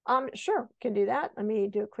 Sure, can do that. Let me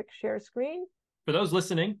do a quick share screen. For those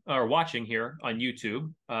listening or watching here on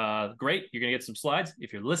YouTube, great. You're going to get some slides.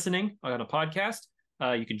 If you're listening on a podcast,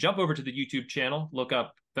 you can jump over to the YouTube channel, look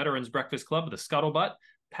up Veterans Breakfast Club with the Scuttlebutt,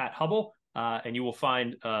 Pat Hubbell, and you will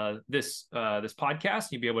find this podcast.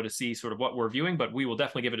 You'll be able to see sort of what we're viewing, but we will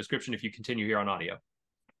definitely give a description if you continue here on audio.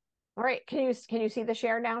 All right. Can you see the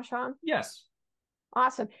share now, Sean? Yes.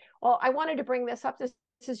 Awesome. Well, I wanted to bring this up. This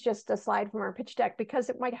is just a slide from our pitch deck, because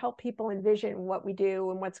it might help people envision what we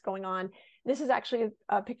do and what's going on. This is actually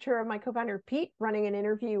a picture of my co-founder, Pete, running an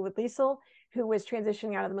interview with Liesl, who was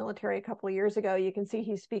transitioning out of the military a couple of years ago. You can see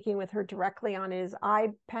he's speaking with her directly on his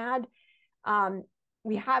iPad.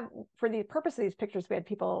 We have, for the purpose of these pictures, we had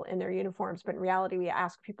people in their uniforms, but in reality, we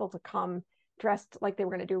asked people to come dressed like they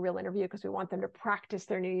were going to do a real interview, because we want them to practice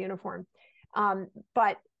their new uniform.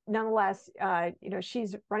 But nonetheless,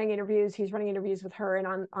 she's running interviews, he's running interviews with her.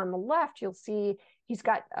 And on the left, you'll see he's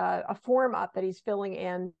got a form up that he's filling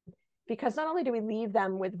in, because not only do we leave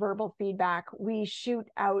them with verbal feedback, we shoot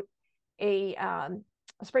out a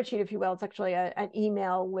spreadsheet, if you will. It's actually an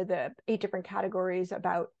email with 8 different categories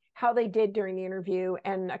about how they did during the interview,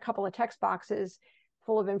 and a couple of text boxes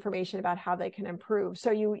full of information about how they can improve.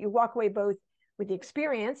 So you walk away both with the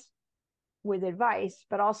experience with advice,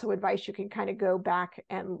 but also advice you can kind of go back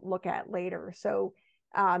and look at later. So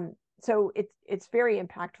it's very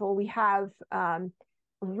impactful. We have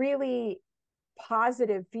really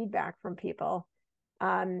positive feedback from people.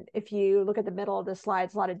 If you look at the middle of the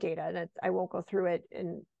slides, a lot of data, and I won't go through it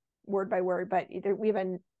in word by word, but we have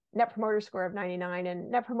a net promoter score of 99,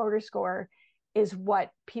 and net promoter score is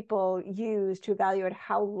what people use to evaluate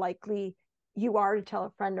how likely you are to tell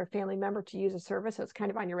a friend or family member to use a service. So it's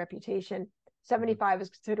kind of on your reputation. 75 is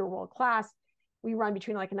considered world class. We run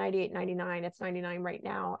between like a 98 and 99. It's 99 right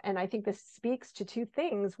now. And I think this speaks to two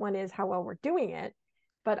things. One is how well we're doing it,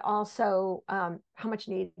 but also how much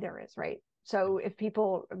need there is, right? So if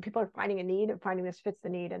people are finding a need and finding this fits the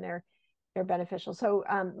need, and they're beneficial. So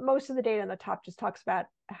most of the data on the top just talks about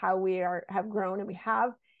how we have grown, and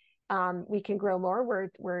we can grow more.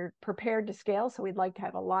 We're prepared to scale. So we'd like to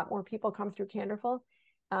have a lot more people come through Candorful.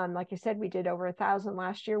 Like I said, we did over 1,000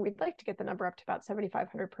 last year. We'd like to get the number up to about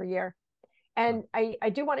 7,500 per year. And I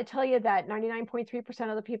do want to tell you that 99.3%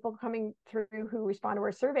 of the people coming through who respond to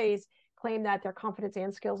our surveys claim that their confidence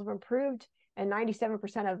and skills have improved. And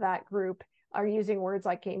 97% of that group are using words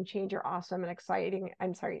like game changer, awesome, and exciting,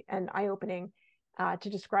 and eye-opening to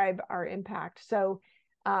describe our impact. So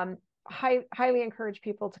highly encourage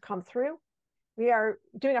people to come through. We are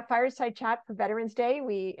doing a fireside chat for Veterans Day.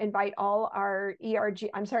 We invite all our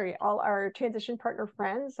all our transition partner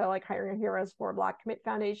friends, so like Hiring Heroes, for Block Commit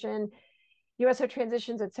Foundation, USO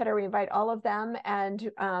Transitions, et cetera. We invite all of them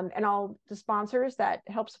and all the sponsors that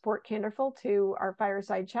help support Candorful to our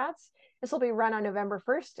fireside chats. This will be run on November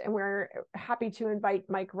 1st, and we're happy to invite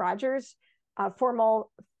Mike Rogers, a former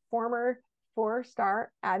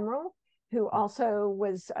 4-star admiral, who also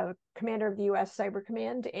was a commander of the U.S. Cyber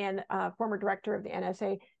Command and former director of the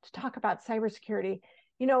NSA, to talk about cybersecurity.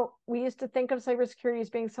 You know, we used to think of cybersecurity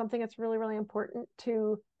as being something that's really, really important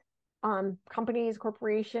to companies,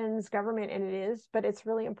 corporations, government, and it is, but it's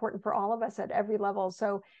really important for all of us at every level.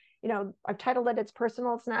 So, you know, I've titled it, it's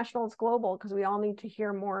personal, it's national, it's global, because we all need to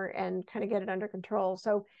hear more and kind of get it under control.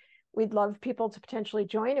 So we'd love people to potentially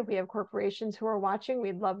join. If we have corporations who are watching,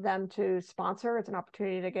 we'd love them to sponsor. It's an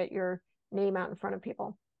opportunity to get your name out in front of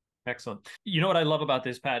people. Excellent. You know what I love about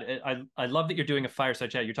this, Pat? I love that you're doing a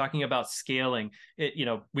fireside chat. You're talking about scaling.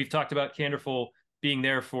 We've talked about Candorful being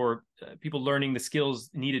there for people learning the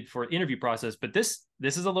skills needed for the interview process, but this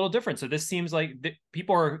is a little different. So this seems like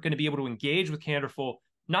people are going to be able to engage with Candorful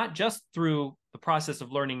not just through the process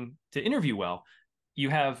of learning to interview well. You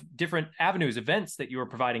have different avenues, events that you are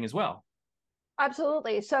providing as well.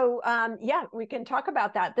 Absolutely. So yeah, we can talk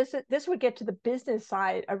about that. This would get to the business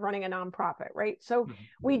side of running a nonprofit, right? So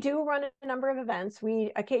we do run a number of events.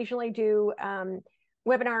 We occasionally do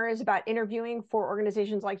webinars about interviewing for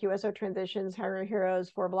organizations like USO Transitions, Hiring Heroes,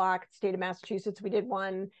 for Block, State of Massachusetts. We did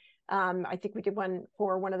one. I think we did one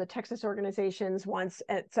for one of the Texas organizations once,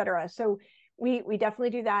 et cetera. So we definitely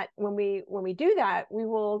do that. When we do that, we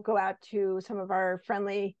will go out to some of our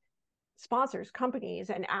friendly sponsors,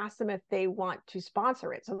 companies, and ask them if they want to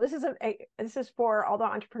sponsor it. So this is for all the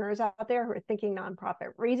entrepreneurs out there who are thinking nonprofit.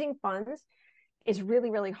 Raising funds is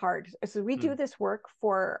really, really hard. So we do this work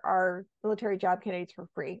for our military job candidates for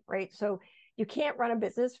free, right? So you can't run a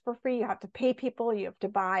business for free. You have to pay people. You have to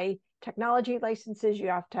buy technology licenses. You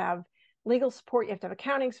have to have legal support. You have to have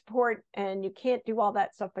accounting support, and you can't do all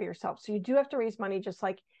that stuff by yourself. So you do have to raise money just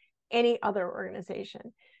like any other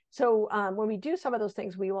organization. So when we do some of those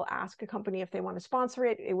things, we will ask a company if they want to sponsor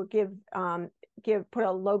it. It would put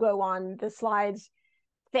a logo on the slides,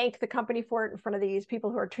 thank the company for it in front of these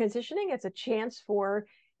people who are transitioning. It's a chance for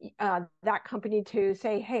that company to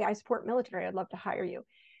say, hey, I support military. I'd love to hire you.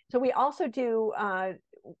 So we also do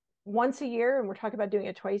once a year, and we're talking about doing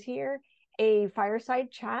it twice a year, a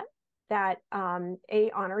fireside chat that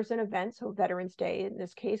honors an event. So Veterans Day, in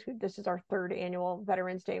this case, this is our 3rd annual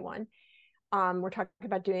Veterans Day one. We're talking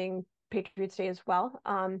about doing Patriots Day as well.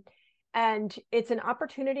 And it's an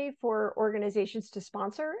opportunity for organizations to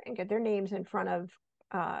sponsor and get their names in front of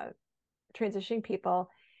transitioning people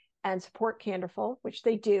and support Candorful, which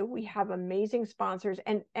they do. We have amazing sponsors,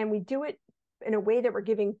 and we do it in a way that we're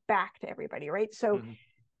giving back to everybody, right? So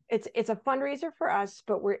it's a fundraiser for us,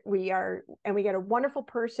 but we get a wonderful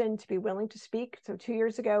person to be willing to speak. So 2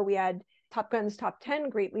 years ago, we had Top Gun's Top 10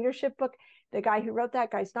 Great Leadership book. The guy who wrote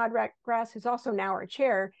that, Guy Snodgrass, who's also now our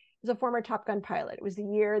chair, is a former Top Gun pilot. It was the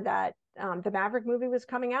year that the Maverick movie was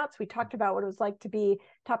coming out. So we talked about what it was like to be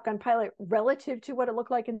Top Gun pilot relative to what it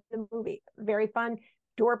looked like in the movie. Very fun.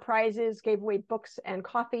 Door prizes, gave away books and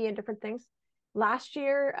coffee and different things. Last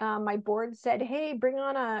year, my board said, hey, bring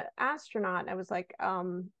on an astronaut. I was like,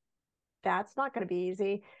 that's not going to be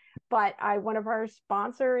easy. But one of our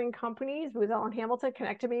sponsoring companies, Hubbell and Hamilton,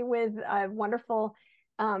 connected me with a wonderful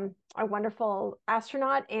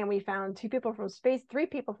astronaut, and we found three people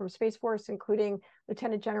from Space Force, including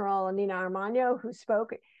Lieutenant General Nina Armagno, who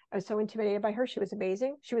spoke. I was so intimidated by her. She was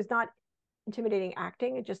amazing. She was not intimidating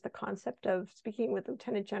acting, just the concept of speaking with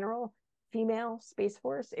Lieutenant General, female Space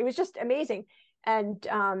Force. It was just amazing. And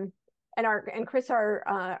Chris,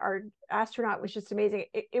 our astronaut, was just amazing.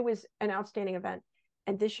 It was an outstanding event.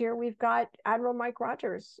 And this year we've got Admiral Mike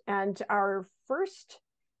Rogers, and our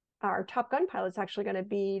Top Gun pilot's actually going to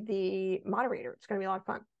be the moderator. It's going to be a lot of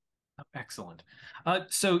fun. Oh, excellent.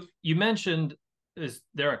 So you mentioned, is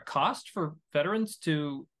there a cost for veterans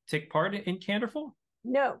to take part in Candorful?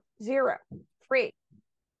 No, zero, free.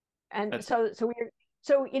 And That's... so if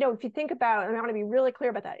you think about, and I want to be really clear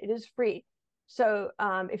about that, it is free. So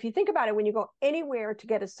if you think about it, when you go anywhere to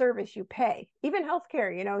get a service, you pay. Even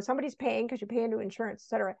healthcare, somebody's paying because you pay into insurance, et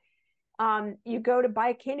cetera. You go to buy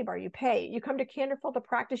a candy bar, you pay. You come to Candorful to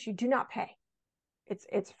practice, you do not pay.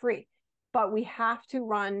 It's free. But we have to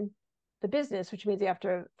run the business, which means you have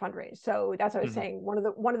to fundraise. So that's what I was saying. One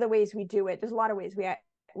of the ways we do it, there's a lot of ways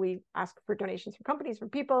we ask for donations from companies, from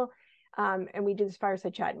people, and we do this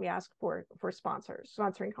fireside chat, and we ask for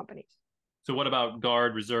sponsoring companies. So what about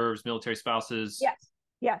Guard, reserves, military spouses?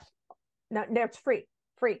 Yes. No, it's free.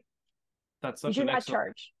 That's such an not excellent...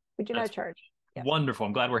 charge. We do not charge. Yes. Wonderful.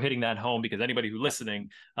 I'm glad we're hitting that home, because anybody who's listening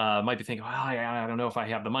might be thinking, I don't know if I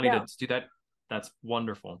have the money to do that. That's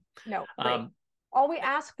wonderful. No, all we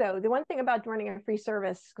ask, though, the one thing about running a free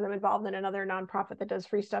service, because I'm involved in another nonprofit that does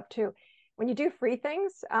free stuff too, when you do free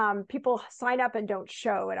things, people sign up and don't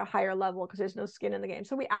show at a higher level because there's no skin in the game.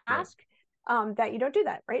 So we ask that you don't do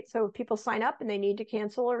that, right? So if people sign up and they need to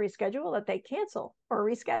cancel or reschedule, that they cancel or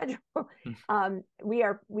reschedule. We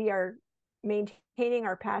are maintaining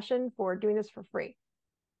our passion for doing this for free.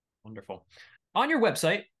 Wonderful. On your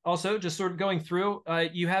website, also, just sort of going through,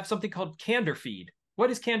 you have something called Candor Feed.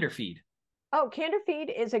 What is Candor Feed? Oh, Candor Feed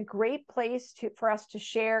is a great place for us to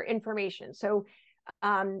share information. So,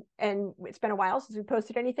 and it's been a while since we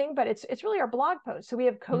posted anything, but it's really our blog post. So we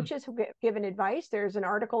have coaches who have given advice. There's an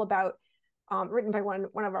article about written by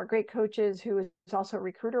one of our great coaches who is also a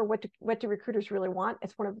recruiter. What do recruiters really want?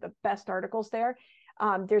 It's one of the best articles there.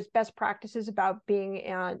 There's best practices about doing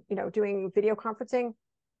video conferencing,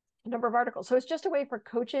 a number of articles. So it's just a way for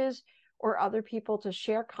coaches or other people to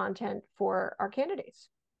share content for our candidates.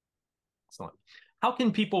 Excellent. How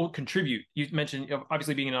can people contribute? You mentioned,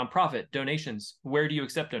 obviously, being a nonprofit, donations. Where do you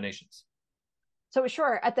accept donations? So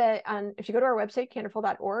sure, if you go to our website,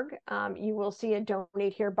 candorful.org, you will see a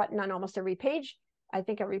donate here button on almost every page. I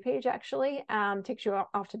think every page actually takes you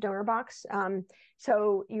off to donor box.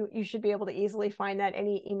 So you should be able to easily find that.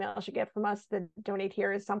 Any emails you get from us, the donate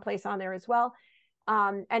here is someplace on there as well.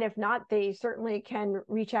 And if not, they certainly can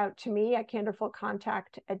reach out to me at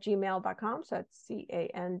candorfulcontact@gmail.com. So that's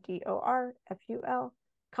CANDORFUL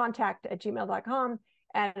contact@gmail.com,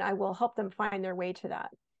 and I will help them find their way to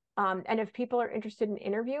that. And if people are interested in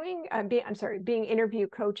interviewing, being interview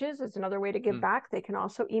coaches is another way to give back. They can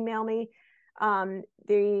also email me.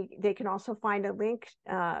 They can also find a link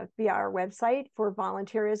via our website for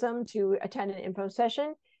volunteerism to attend an info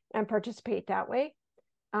session and participate that way.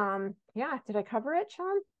 Did I cover it,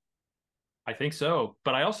 Sean? I think so,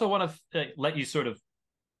 but I also want to let you sort of,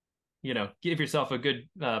 give yourself a good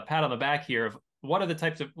pat on the back here of what are the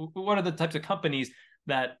types of companies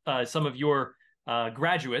that some of your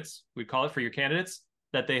graduates, we call it for your candidates,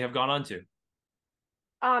 that they have gone on to.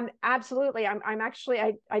 Absolutely. I'm actually,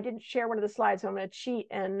 I didn't share one of the slides, so I'm going to cheat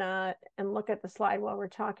and look at the slide while we're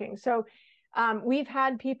talking. So we've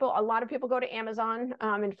had a lot of people go to Amazon.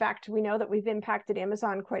 In fact, we know that we've impacted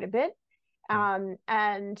Amazon quite a bit. And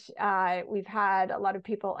we've had a lot of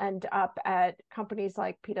people end up at companies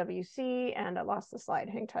like PwC, and I lost the slide,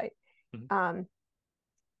 hang tight.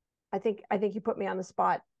 I think you put me on the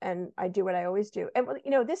spot, and I do what I always do. And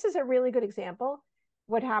this is a really good example.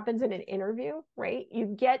 What happens in an interview, right?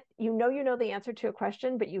 You know the answer to a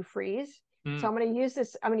question, but you freeze. So I'm going to use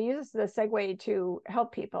this as a segue to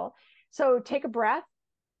help people. So take a breath,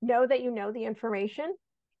 know that you know the information,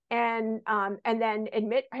 and then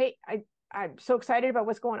admit, hey, I'm so excited about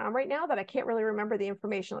what's going on right now that I can't really remember the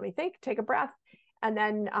information. Let me think, take a breath, and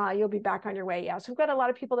then you'll be back on your way. Yeah. So we've got a lot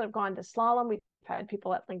of people that have gone to Slalom. We've had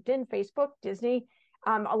people at LinkedIn, Facebook, Disney,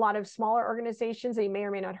 a lot of smaller organizations that you may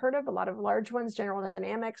or may not heard of, a lot of large ones, General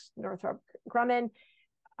Dynamics, Northrop Grumman.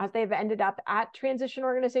 They've ended up at transition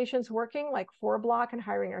organizations working like 4Block and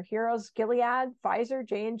Hiring Our Heroes, Gilead, Pfizer,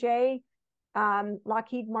 J&J,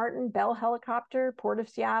 Lockheed Martin, Bell Helicopter, Port of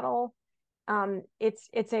Seattle,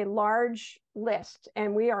 It's a large list,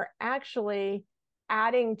 and we are actually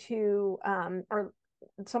adding to or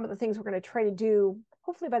some of the things we're going to try to do.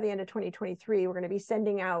 Hopefully by the end of 2023, we're going to be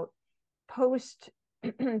sending out post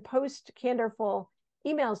Candorful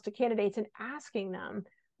emails to candidates and asking them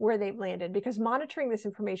where they've landed, because monitoring this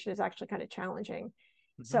information is actually kind of challenging.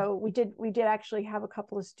 Mm-hmm. So we did actually have a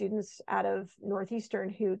couple of students out of Northeastern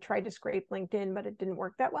who tried to scrape LinkedIn, but it didn't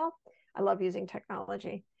work that well. I love using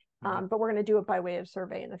technology. Mm-hmm. But we're going to do it by way of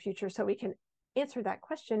survey in the future so we can answer that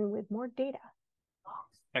question with more data.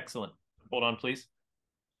 Excellent. Hold on, please.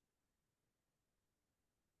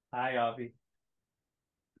 Hi, Avi.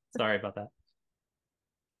 Sorry about that.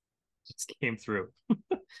 Just came through.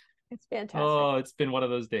 It's fantastic. Oh, it's been one of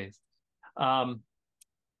those days.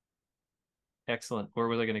 Excellent. Where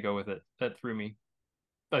was I going to go with it? That threw me.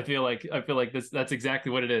 I feel like that's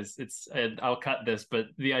exactly what it is. And I'll cut this, but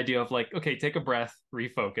the idea of like, okay, take a breath,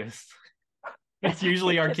 refocus. That's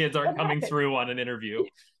usually our kids aren't coming through on an interview.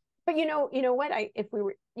 But you know what?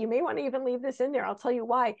 You may want to even leave this in there. I'll tell you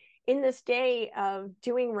why. In this day of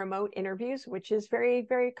doing remote interviews, which is very,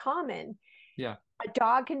 very common. Yeah. A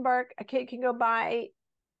dog can bark, a kid can go by,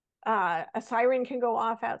 a siren can go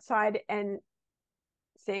off outside, and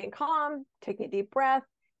staying calm, taking a deep breath,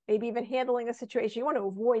 maybe even handling a situation. You want to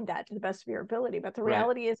avoid that to the best of your ability. But the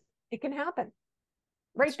reality is it can happen.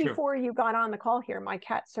 Right before you got on the call here, my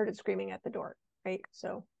cat started screaming at the door. Right.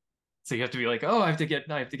 So you have to be like, oh, I have to get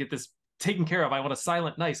this taken care of. I want a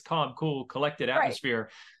silent, nice, calm, cool, collected atmosphere.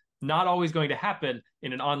 Right. Not always going to happen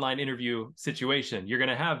in an online interview situation. You're going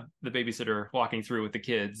to have the babysitter walking through with the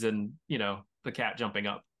kids and, the cat jumping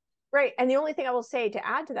up. Right. And the only thing I will say to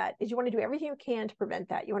add to that is you want to do everything you can to prevent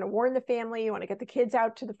that. You want to warn the family, you want to get the kids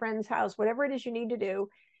out to the friend's house, whatever it is you need to do,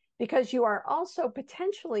 because you are also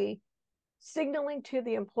potentially signaling to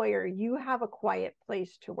the employer you have a quiet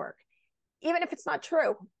place to work. Even if it's not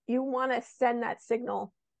true, you want to send that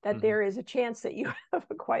signal that mm-hmm. there is a chance that you have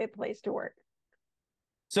a quiet place to work.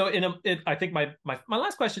 So I think my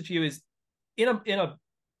last question to you is, in a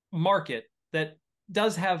market that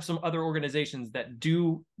does have some other organizations that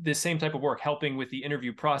do the same type of work, helping with the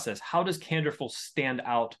interview process, how does Candorful stand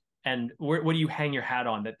out, and what do you hang your hat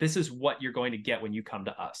on that this is what you're going to get when you come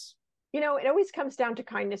to us? It always comes down to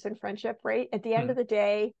kindness and friendship, right? At the end of the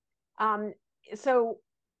day. So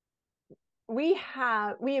we've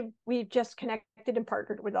just connected and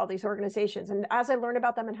partnered with all these organizations. And as I learn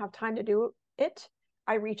about them and have time to do it,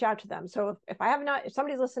 I reach out to them. So if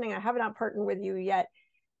somebody's listening, I have not partnered with you yet,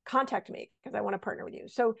 contact me because I want to partner with you.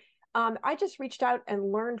 So I just reached out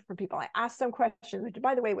and learned from people. I asked them questions, which,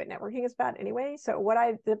 by the way, what networking is about anyway. So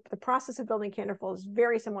the process of building Candorful is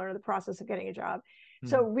very similar to the process of getting a job. Mm-hmm.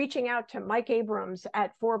 So reaching out to Mike Abrams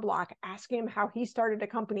at 4Block, asking him how he started a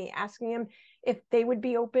company, asking him if they would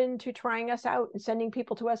be open to trying us out and sending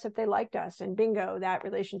people to us if they liked us. And bingo, that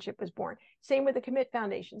relationship was born. Same with the Commit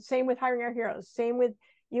Foundation, same with Hiring Our Heroes, same with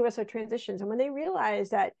USO Transitions. And when they realize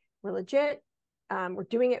that we're legit, we're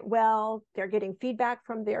doing it well, they're getting feedback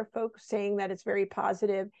from their folks saying that it's very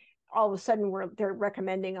positive, all of a sudden they're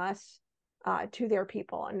recommending us to their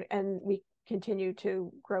people, and we continue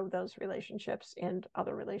to grow those relationships and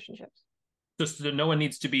other relationships. Just no one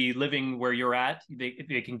needs to be living where you're at.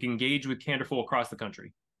 They can engage with Candorful across the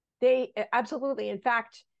country. They absolutely. In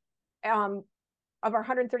fact, of our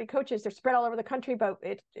 130 coaches, they're spread all over the country, but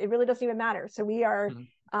it really doesn't even matter. So we are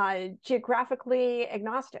geographically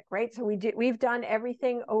agnostic, right? So we've done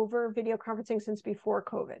everything over video conferencing since before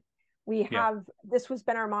COVID. This has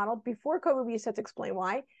been our model. Before COVID, we used to have to explain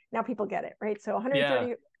why. Now people get it, right? So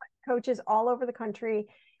 130 coaches all over the country.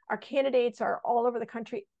 Our candidates are all over the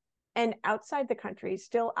country and outside the country,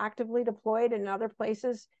 still actively deployed in other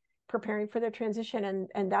places, preparing for their transition.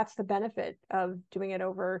 And that's the benefit of doing it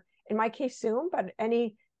over, in my case, Zoom, but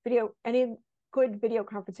any good video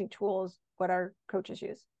conferencing tools, what our coaches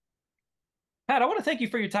use. Pat, I want to thank you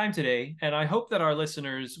for your time today. And I hope that our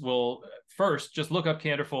listeners will first just look up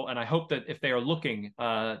Candorful. And I hope that if they are looking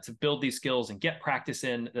to build these skills and get practice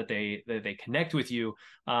in, that they connect with you.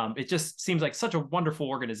 It just seems like such a wonderful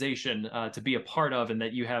organization to be a part of, and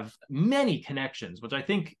that you have many connections, which I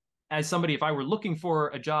think, as somebody, if I were looking for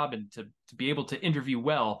a job and to be able to interview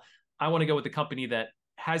well, I want to go with the company that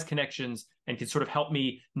has connections and can sort of help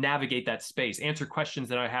me navigate that space, answer questions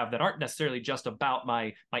that I have that aren't necessarily just about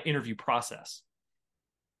my interview process.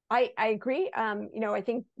 I agree. I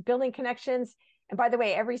think building connections, and by the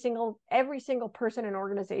way, every single person and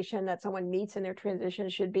organization that someone meets in their transition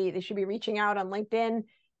should be reaching out on LinkedIn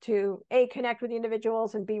to A, connect with the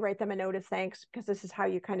individuals, and B, write them a note of thanks, because this is how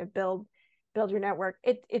you kind of build build your network.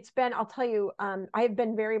 It's been, I'll tell you, I have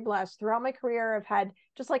been very blessed throughout my career. I've had,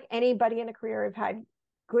 just like anybody in a career, I've had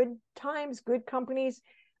good times, good companies,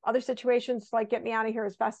 other situations like get me out of here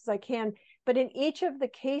as fast as I can. But in each of the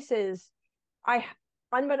cases,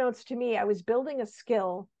 unbeknownst to me, I was building a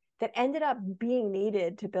skill that ended up being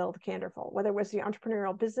needed to build Candorful, whether it was the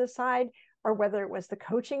entrepreneurial business side or whether it was the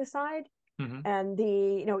coaching side. And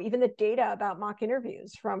the, even the data about mock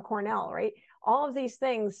interviews from Cornell, right? All of these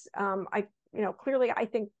things, clearly I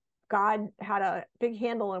think God had a big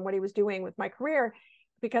handle on what he was doing with my career,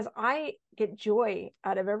 because I get joy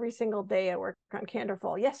out of every single day I work on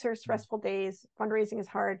Candorful. Yes, there are stressful days. Fundraising is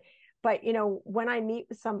hard. But, when I meet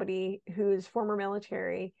with somebody who's former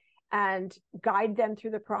military and guide them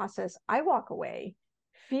through the process, I walk away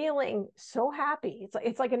feeling so happy.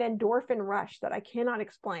 It's like an endorphin rush that I cannot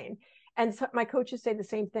explain. And so my coaches say the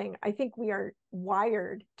same thing. I think we are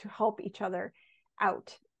wired to help each other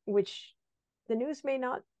out, which the news may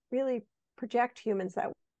not really project humans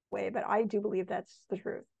that way, but I do believe that's the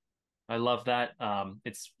truth. I love that.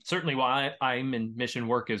 It's certainly why I'm in mission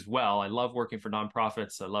work as well. I love working for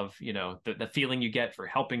nonprofits. I love, the feeling you get for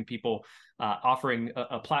helping people, offering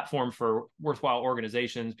a platform for worthwhile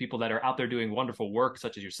organizations, people that are out there doing wonderful work,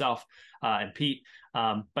 such as yourself and Pete.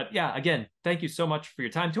 But yeah, again, thank you so much for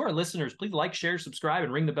your time. To our listeners, please like, share, subscribe,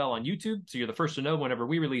 and ring the bell on YouTube so you're the first to know whenever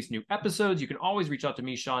we release new episodes. You can always reach out to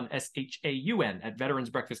me, Sean, SHAUN, at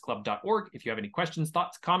veteransbreakfastclub.org if you have any questions,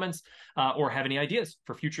 thoughts, comments, or have any ideas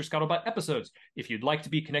for future Scuttlebutt episodes. If you'd like to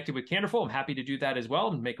be connected with Candorful, I'm happy to do that as well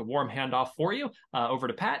and make a warm handoff for you over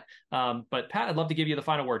to Pat. But Pat, I'd love to give you the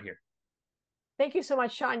final word here. Thank you so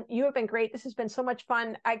much, Sean. You have been great. This has been so much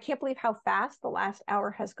fun. I can't believe how fast the last hour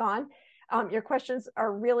has gone. Your questions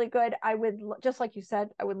are really good. I would, just like you said,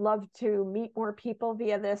 I would love to meet more people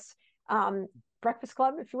via this breakfast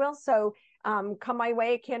club, if you will. So come my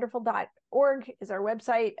way. Candorful.org is our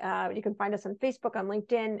website. You can find us on Facebook, on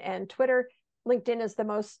LinkedIn, and Twitter. LinkedIn is the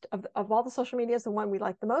most of all the social media, is the one we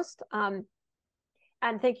like the most. And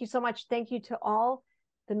thank you so much. Thank you to all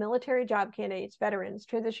the military job candidates, veterans,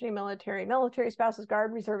 transitioning military spouses,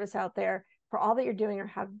 Guard, reservists out there, for all that you're doing or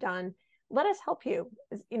have done. Let us help you.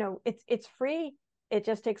 It's free. It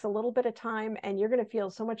just takes a little bit of time, and you're going to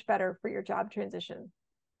feel so much better for your job transition.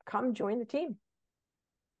 Come join the team.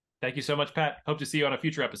 Thank you so much, Pat. Hope to see you on a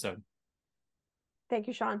future episode. Thank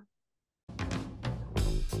you, Sean.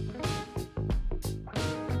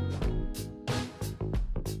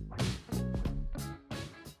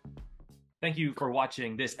 Thank you for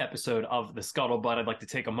watching this episode of The Scuttlebutt. I'd like to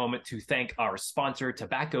take a moment to thank our sponsor,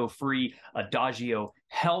 Tobacco-Free Adagio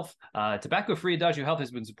Health. Tobacco-Free Adagio Health has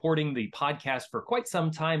been supporting the podcast for quite some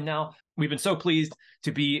time now. We've been so pleased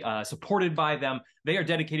to be supported by them. They are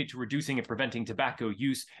dedicated to reducing and preventing tobacco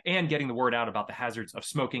use and getting the word out about the hazards of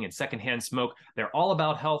smoking and secondhand smoke. They're all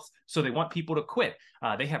about health, so they want people to quit.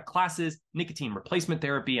 They have classes, nicotine replacement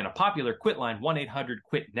therapy, and a popular quit line,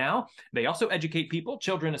 1-800-QUIT-NOW. They also educate people,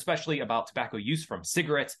 children especially, about tobacco use from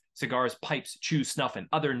cigarettes, cigars, pipes, chew, snuff, and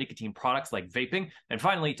other nicotine products like vaping. And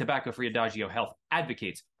finally, Tobacco-Free Adagio Health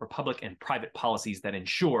advocates for public and private policies that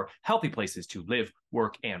ensure healthy places to live,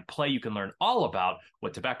 work, and play. You can learn all about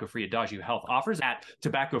what Tobacco-Free Adagio Health offers at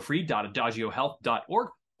tobaccofree.adagiohealth.org,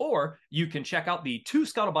 or you can check out the 2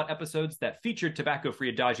 Scuttlebutt episodes that featured Tobacco-Free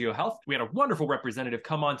Adagio Health. We had a wonderful representative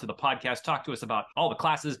come on to the podcast, talk to us about all the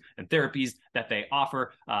classes and therapies that they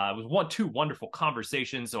offer. It was 2 wonderful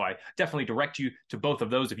conversations, so I definitely direct you to both of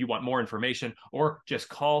those if you want more information, or just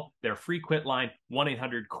call their free quit line,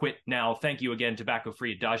 1-800-QUIT-NOW. Thank you again,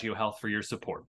 Tobacco-Free Adagio Health, for your support.